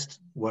be honest,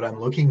 what I'm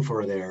looking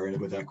for there and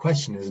with that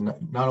question is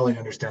not only to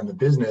understand the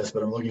business,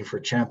 but I'm looking for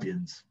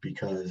champions,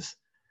 because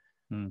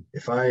Hmm.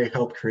 if I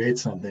help create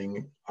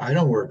something, I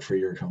don't work for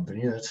your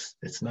company.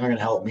 It's not going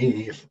to help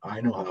me if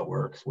I know how it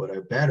works. What I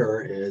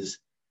better is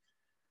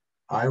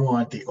I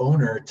want the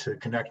owner to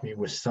connect me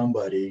with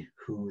somebody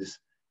who's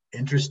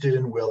interested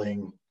and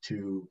willing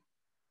to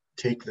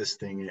take this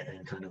thing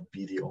and kind of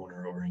be the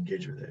owner or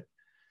engage with it.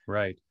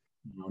 Right.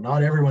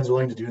 Not everyone's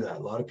willing to do that. A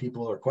lot of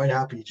people are quite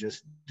happy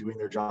just doing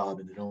their job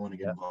and they don't want to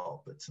get Yeah.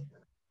 involved. But it's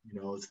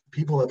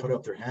people that put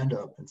up their hand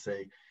up and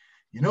say,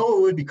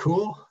 what would be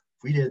cool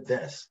if we did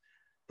this.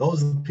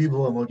 Those are the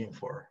people I'm looking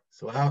for.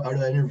 So out of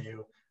that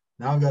interview,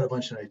 now I've got a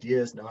bunch of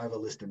ideas. Now I have a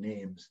list of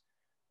names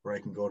where I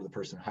can go to the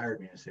person who hired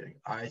me and say,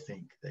 I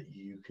think that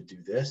you could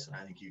do this. And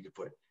I think you could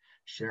put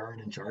Sharon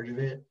in charge of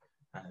it.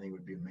 I think it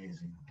would be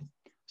amazing.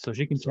 So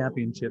she can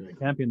champion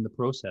the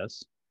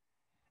process.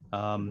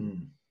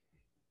 Mm-hmm.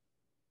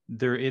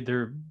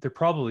 There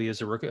probably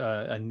is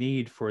a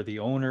need for the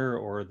owner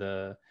or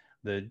the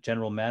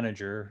general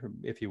manager,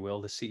 if you will,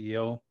 the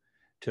CEO,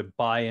 to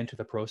buy into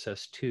the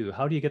process too.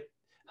 How do you get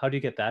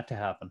that to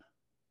happen?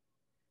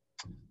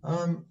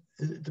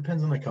 It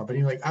depends on the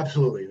company. Like,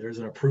 absolutely, there's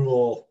an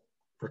approval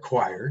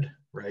required,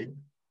 right?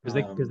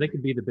 Because they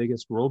could be the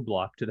biggest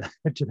roadblock to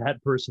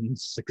that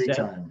person's success.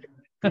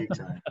 Big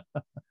time.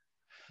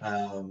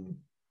 And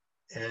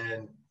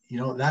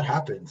that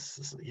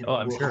happens.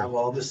 I'm we'll sure. have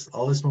all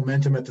this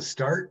momentum at the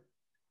start,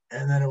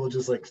 and then it will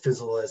just like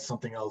fizzle as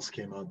something else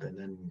came up, and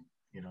then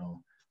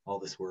all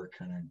this work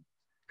kind of,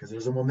 because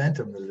there's a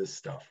momentum to this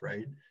stuff,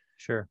 right?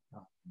 Sure.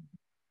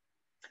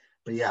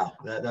 But yeah,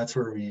 that's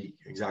where we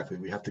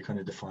have to kind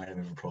of define it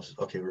as a process.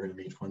 Okay, we're going to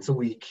meet once a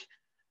week,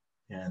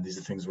 and these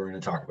are things we're going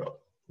to talk about.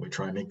 We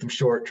try and make them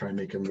short, try and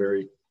make them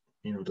very,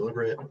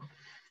 deliberate.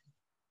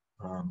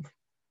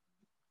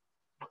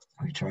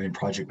 We try and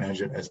project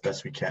manage it as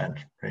best we can,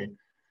 right?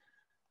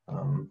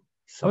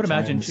 I would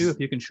imagine too,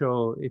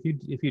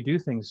 if you do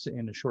things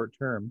in a short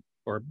term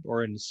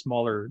or in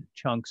smaller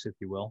chunks, if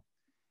you will,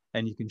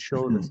 and you can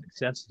show the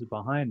successes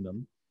behind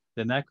them,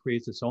 then that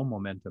creates its own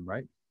momentum,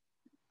 right?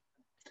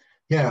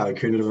 Yeah, I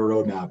created a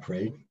roadmap,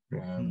 right?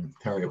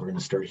 All right, we're going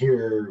to start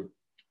here,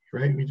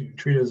 right? We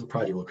treat it as a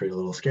project. We'll create a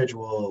little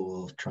schedule.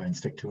 We'll try and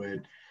stick to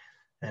it.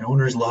 And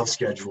owners love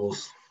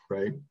schedules,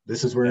 right?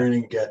 This is where we're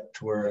going to get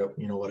to where,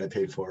 what I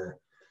paid for.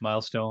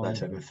 Milestones.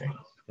 That type of thing.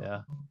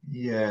 Yeah.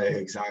 Yeah,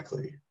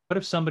 exactly. What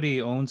if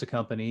somebody owns a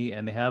company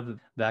and they have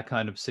that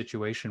kind of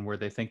situation where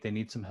they think they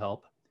need some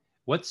help?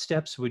 What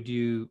steps would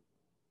you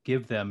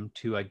give them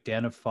to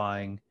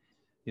identifying,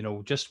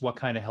 just what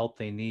kind of help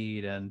they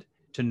need and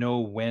to know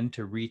when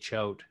to reach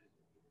out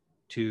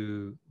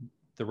to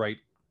the right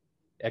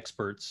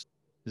experts?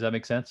 Does that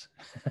make sense?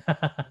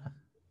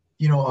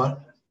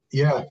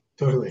 Yeah,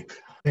 totally.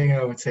 The thing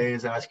I would say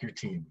is ask your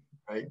team,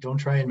 right? Don't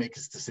try and make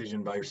this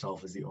decision by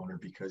yourself as the owner,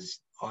 because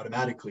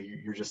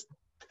automatically you're just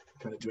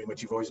kind of doing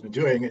what you've always been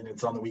doing, and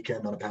it's on the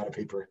weekend on a pad of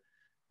paper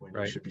when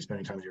you should be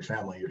spending time with your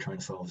family. You're trying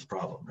to solve this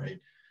problem, right?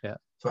 Yeah.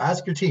 So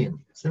ask your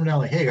team, sit them down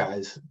like, hey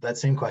guys, that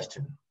same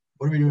question.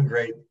 What are we doing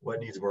great?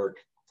 What needs work?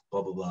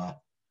 Blah, blah, blah.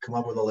 Come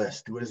up with a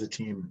list. Do it as a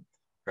team,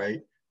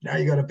 right? Now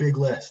you got a big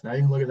list. Now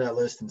you can look at that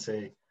list and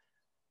say,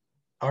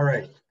 all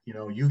right,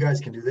 you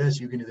guys can do this,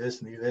 you can do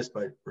this and do this,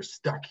 but we're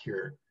stuck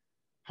here.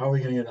 How are we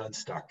going to get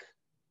unstuck?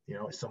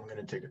 Is someone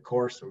going to take a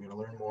course? Are we going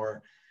to learn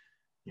more?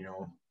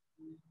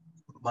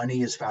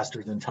 Money is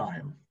faster than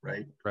time,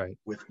 right? Right.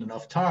 With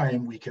enough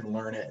time, we can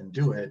learn it and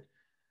do it.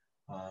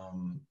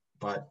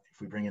 But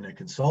if we bring in a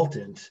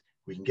consultant,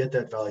 we can get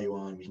that value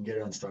on, we can get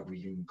it unstuck,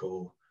 we can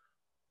go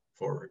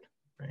forward,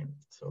 right?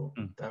 So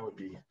that would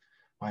be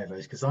my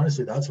advice, because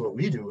honestly, that's what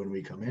we do when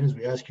we come in, is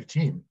we ask your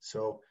team.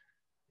 So,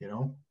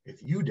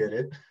 if you did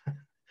it,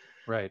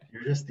 right,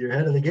 you're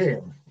ahead of the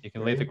game. You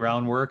can lay the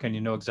groundwork and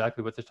you know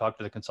exactly what to talk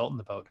to the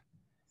consultant about.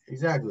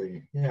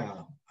 Exactly.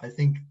 Yeah. I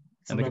think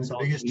sometimes the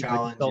biggest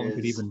challenge is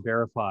could even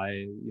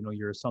verify,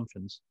 your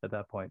assumptions at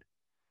that point.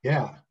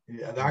 Yeah,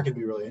 that could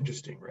be really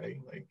interesting,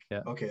 right? Like,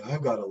 okay,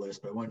 I've got a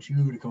list, but I want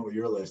you to come up with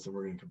your list and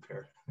we're going to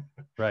compare.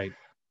 Right.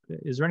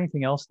 Is there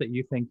anything else that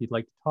you think you'd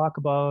like to talk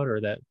about, or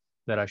that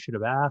I should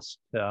have asked?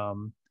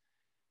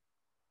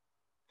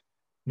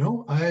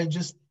 No, I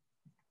just,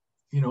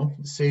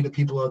 say to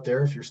people out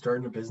there, if you're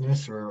starting a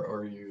business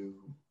or you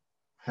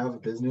have a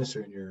business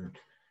or you're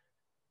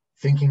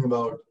thinking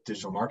about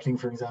digital marketing,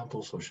 for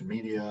example, social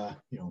media,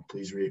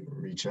 please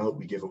reach out.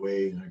 We give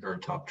away like our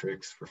top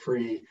tricks for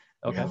free.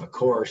 Okay. We have a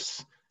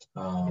course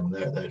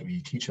that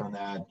we teach on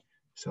that.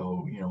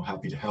 So,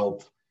 happy to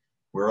help.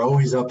 We're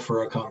always up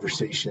for a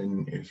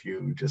conversation if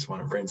you just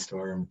want to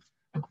brainstorm,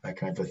 that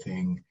kind of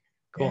thing.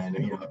 Cool. And,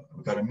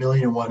 we've got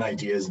 1,000,001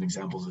 ideas and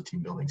examples of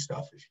team building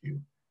stuff if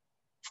you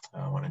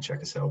want to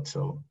check us out.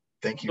 So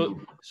thank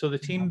you. So the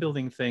team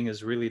building thing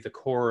is really the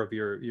core of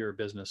your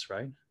business,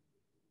 right?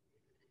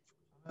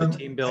 The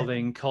team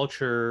building,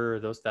 culture,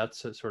 that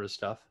sort of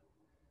stuff.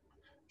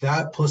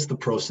 That plus the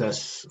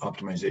process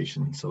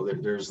optimization. So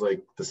there's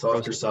like the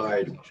softer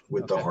side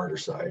with the harder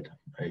side,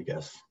 I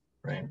guess,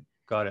 right?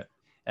 Got it.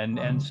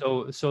 And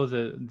so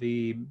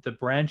the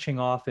branching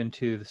off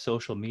into the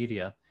social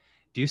media,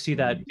 do you see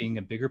that being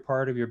a bigger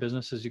part of your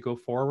business as you go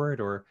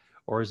forward, or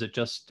is it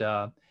just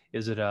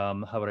is it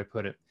how would I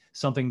put it,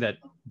 something that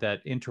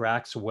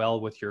interacts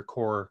well with your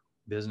core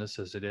business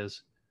as it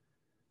is?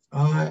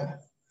 I'd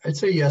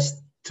say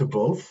yes to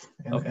both,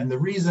 and the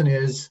reason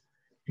is,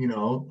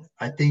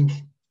 I think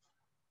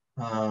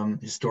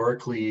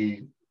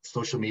historically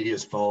social media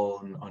has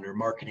fallen under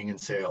marketing and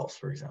sales,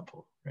 for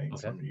example, right?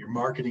 Okay. So your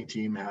marketing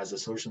team has a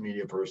social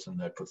media person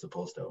that puts a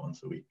post out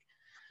once a week.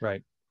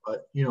 Right.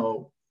 But,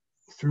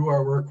 through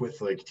our work with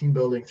like team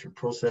building, through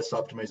process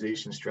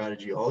optimization,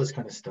 strategy, all this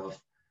kind of stuff,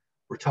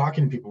 we're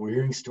talking to people, we're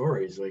hearing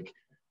stories. Like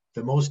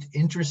the most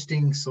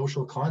interesting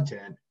social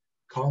content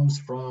comes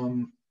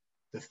from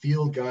the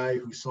field guy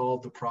who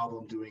solved the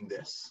problem doing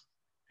this.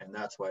 And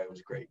that's why it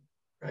was great,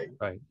 right?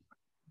 Right.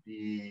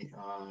 The,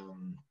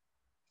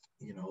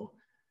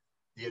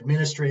 the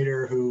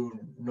administrator who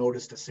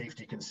noticed a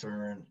safety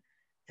concern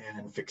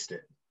and fixed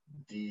it.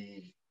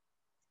 The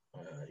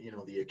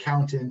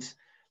accountant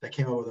that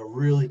came up with a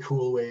really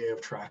cool way of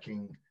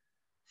tracking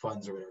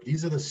funds or whatever.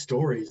 These are the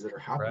stories that are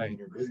happening in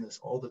your business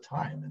all the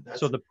time. And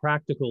that's so the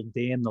practical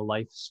day in the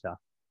life stuff.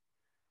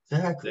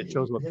 Exactly. That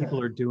shows what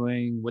people are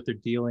doing, what they're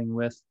dealing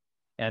with,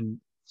 and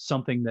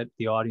something that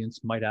the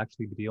audience might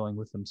actually be dealing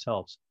with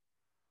themselves.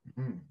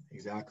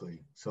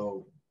 Exactly.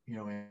 So,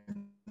 in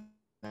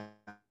that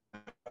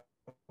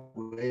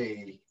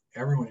way,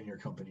 everyone in your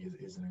company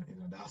is an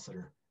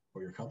ambassador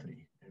for your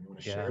company, and you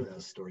want to share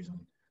those stories on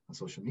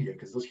social media,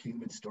 because those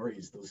human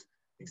stories, those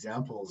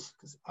examples,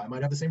 because I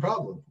might have the same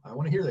problem. I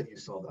want to hear that you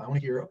solved it. I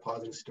want to hear a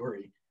positive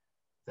story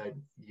that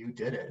you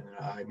did it,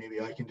 and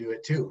maybe I can do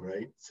it too,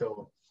 right?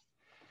 So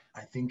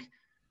I think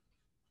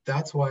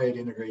that's why it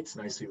integrates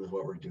nicely with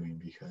what we're doing,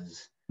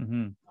 because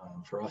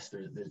for us,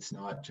 it's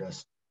not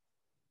just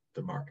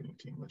the marketing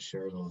team. Let's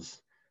share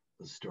those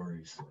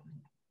stories.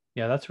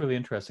 Yeah, that's really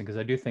interesting, because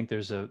I do think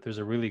there's a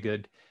really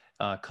good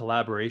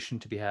collaboration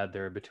to be had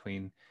there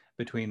between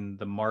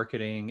the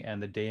marketing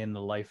and the day in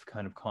the life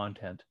kind of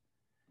content.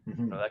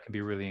 That can be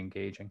really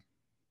engaging.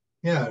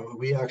 Yeah,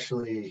 we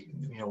actually,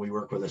 we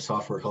work with a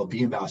software called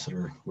Be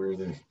Ambassador. We're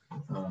the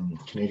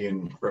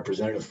Canadian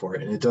representative for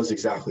it, and it does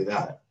exactly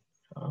that.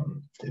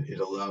 It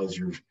allows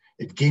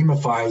it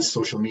gamifies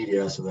social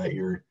media so that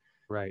your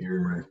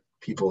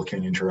people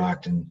can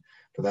interact,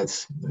 but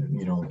that's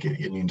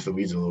getting into the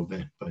weeds a little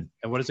bit. But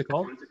and what is it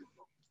called?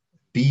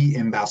 Be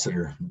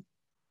Ambassador.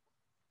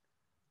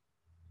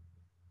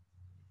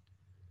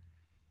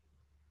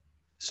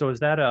 So is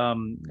that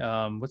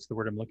what's the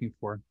word I'm looking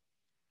for?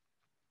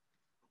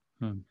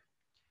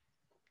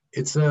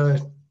 It's a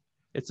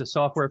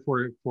software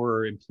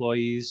for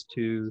employees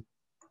to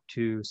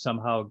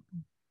somehow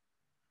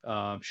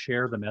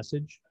share the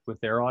message with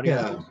their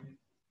audience. Yeah.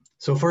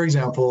 So for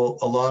example,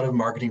 a lot of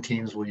marketing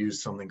teams will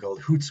use something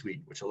called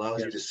Hootsuite, which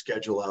allows you to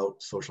schedule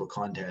out social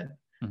content.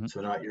 So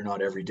you're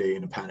not every day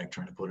in a panic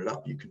trying to put it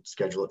up. You can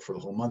schedule it for the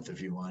whole month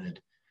if you wanted.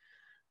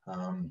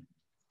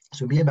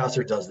 So Be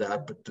Ambassador does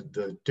that, but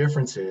the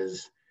difference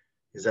is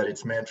that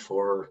it's meant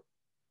for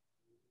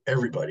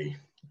everybody,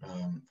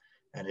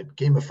 and it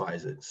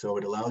gamifies it. So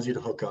it allows you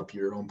to hook up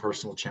your own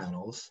personal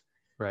channels.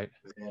 Right.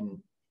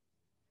 And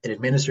an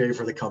administrator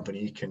for the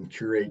company can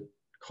curate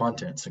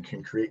content and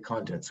can create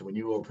content. So when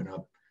you open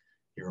up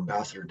your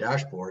ambassador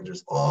dashboard,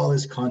 there's all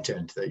this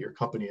content that your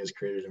company has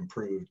created,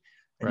 improved,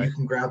 and you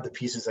can grab the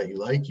pieces that you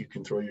like. You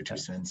can throw your 2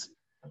 cents,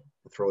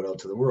 throw it out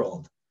to the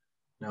world.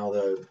 Now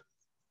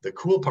the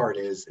cool part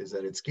is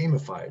that it's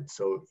gamified,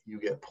 so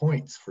you get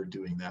points for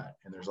doing that,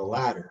 and there's a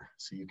ladder,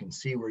 so you can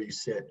see where you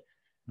sit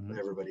with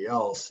everybody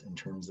else in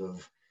terms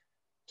of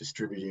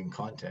distributing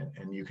content,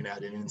 and you can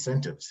add in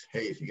incentives.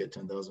 Hey, if you get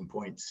 10,000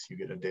 points, you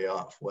get a day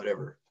off,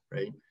 whatever,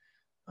 right?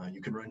 You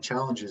can run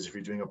challenges. If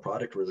you're doing a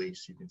product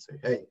release, you can say,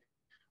 hey,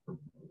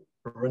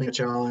 we're running a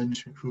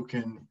challenge. Who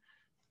can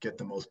get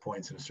the most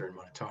points in a certain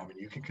amount of time? And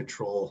you can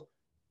control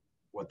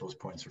what those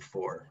points are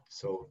for.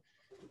 So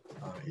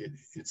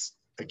it's,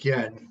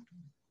 again,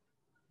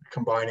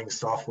 combining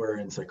software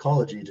and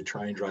psychology to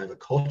try and drive a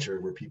culture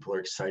where people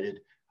are excited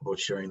about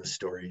sharing the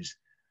stories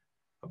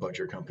about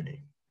your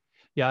company.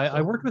 Yeah,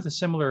 I worked with a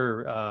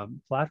similar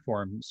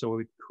platform. So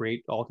we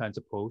create all kinds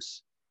of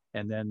posts.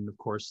 And then, of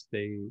course,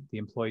 the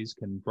employees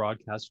can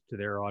broadcast to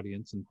their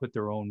audience and put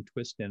their own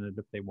twist in it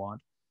if they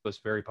want. It was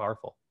very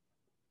powerful.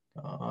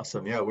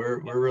 Awesome. Yeah,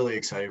 we're really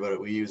excited about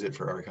it. We use it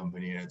for our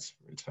company, and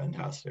it's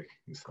fantastic.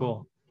 So.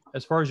 Cool.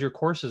 As far as your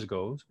courses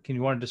goes, can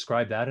you want to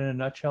describe that in a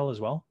nutshell as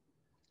well?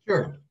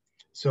 Sure.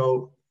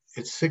 So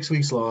it's 6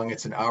 weeks long.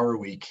 It's an hour a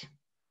week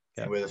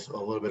with a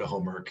little bit of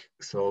homework.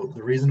 So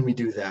the reason we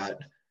do that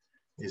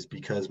is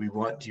because we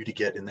want you to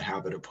get in the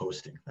habit of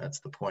posting. That's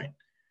the point.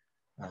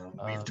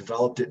 We've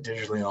developed it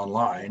digitally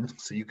online,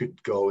 so you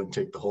could go and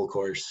take the whole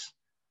course,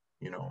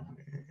 in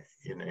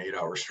 8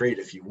 hours straight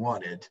if you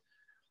wanted.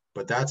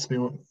 But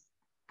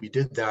we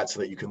did that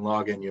so that you can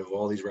log in. You have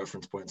all these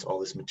reference points,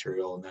 all this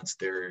material, and that's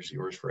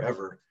yours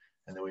forever.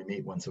 And then we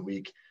meet once a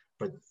week.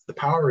 But the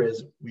power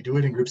is we do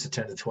it in groups of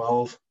 10 to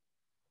 12.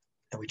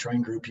 and we try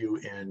and group you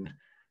in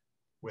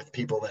with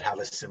people that have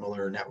a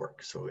similar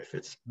network. So if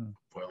it's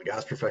oil and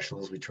gas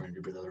professionals, we try and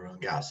group with other oil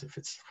and gas. If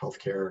it's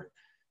healthcare,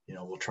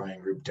 we'll try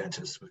and group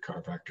dentists with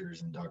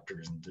chiropractors and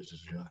doctors and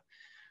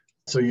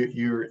So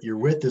you're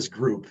with this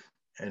group,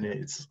 and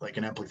it's like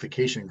an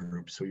amplification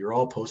group. So you're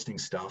all posting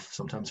stuff,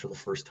 sometimes for the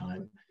first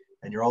time,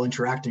 and you're all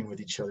interacting with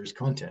each other's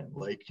content,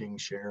 liking,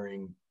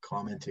 sharing,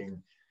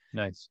 commenting.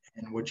 Nice.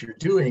 And what you're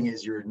doing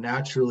is you're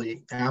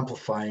naturally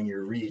amplifying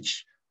your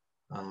reach,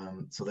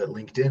 so that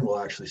LinkedIn will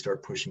actually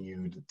start pushing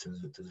you to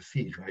the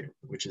feed, right?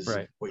 Which is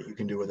what you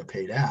can do with a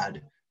paid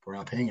ad. We're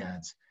not paying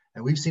ads.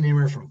 And we've seen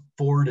anywhere from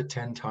 4 to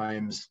 10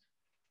 times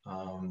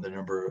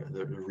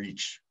the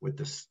reach with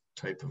this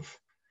type of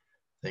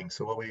thing.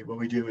 So what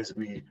we do is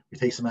we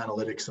take some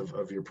analytics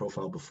of your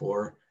profile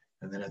before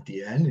and then at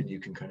the end, and you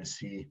can kind of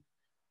see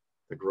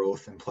the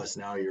growth. And plus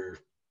now you're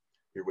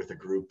with a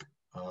group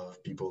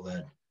of people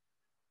that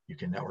you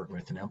can network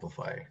with and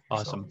amplify.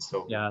 Awesome.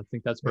 So yeah, I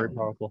think that's very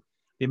powerful.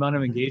 The amount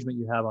of engagement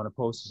you have on a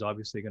post is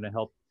obviously going to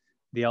help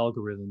the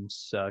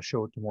algorithms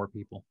show it to more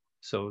people.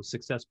 So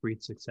success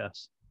breeds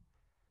success.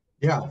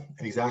 Yeah,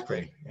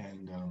 exactly.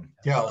 And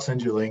I'll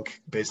send you a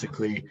link.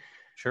 Basically,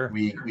 sure.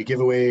 We give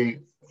away,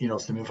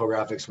 some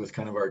infographics with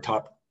kind of our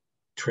top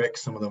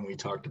tricks. Some of them we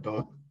talked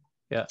about.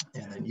 Yeah.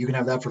 And then you can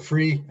have that for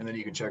free, and then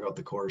you can check out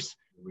the course.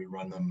 We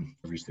run them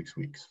every 6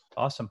 weeks.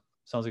 Awesome.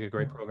 Sounds like a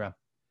great program.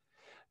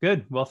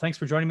 Good. Well, thanks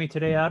for joining me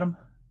today, Adam.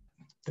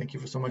 Thank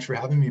you so much for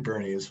having me,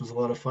 Bernie. This was a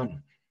lot of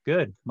fun.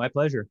 Good. My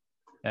pleasure.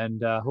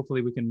 And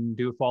hopefully we can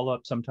do a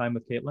follow-up sometime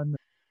with Caitlin.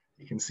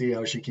 You can see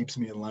how she keeps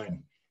me in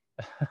line.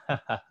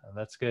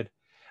 That's good.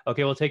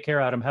 Okay, well, take care,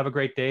 Adam. Have a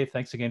great day.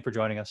 Thanks again for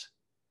joining us.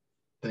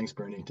 Thanks,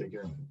 Bernie. Take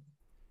care.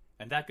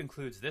 And that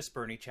concludes this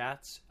Bernie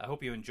Chats. I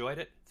hope you enjoyed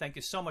it. Thank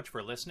you so much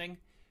for listening.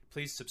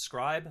 Please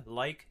subscribe,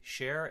 like,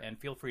 share, and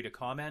feel free to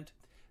comment.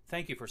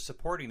 Thank you for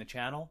supporting the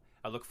channel.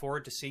 I look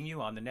forward to seeing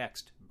you on the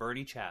next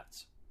Bernie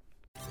Chats.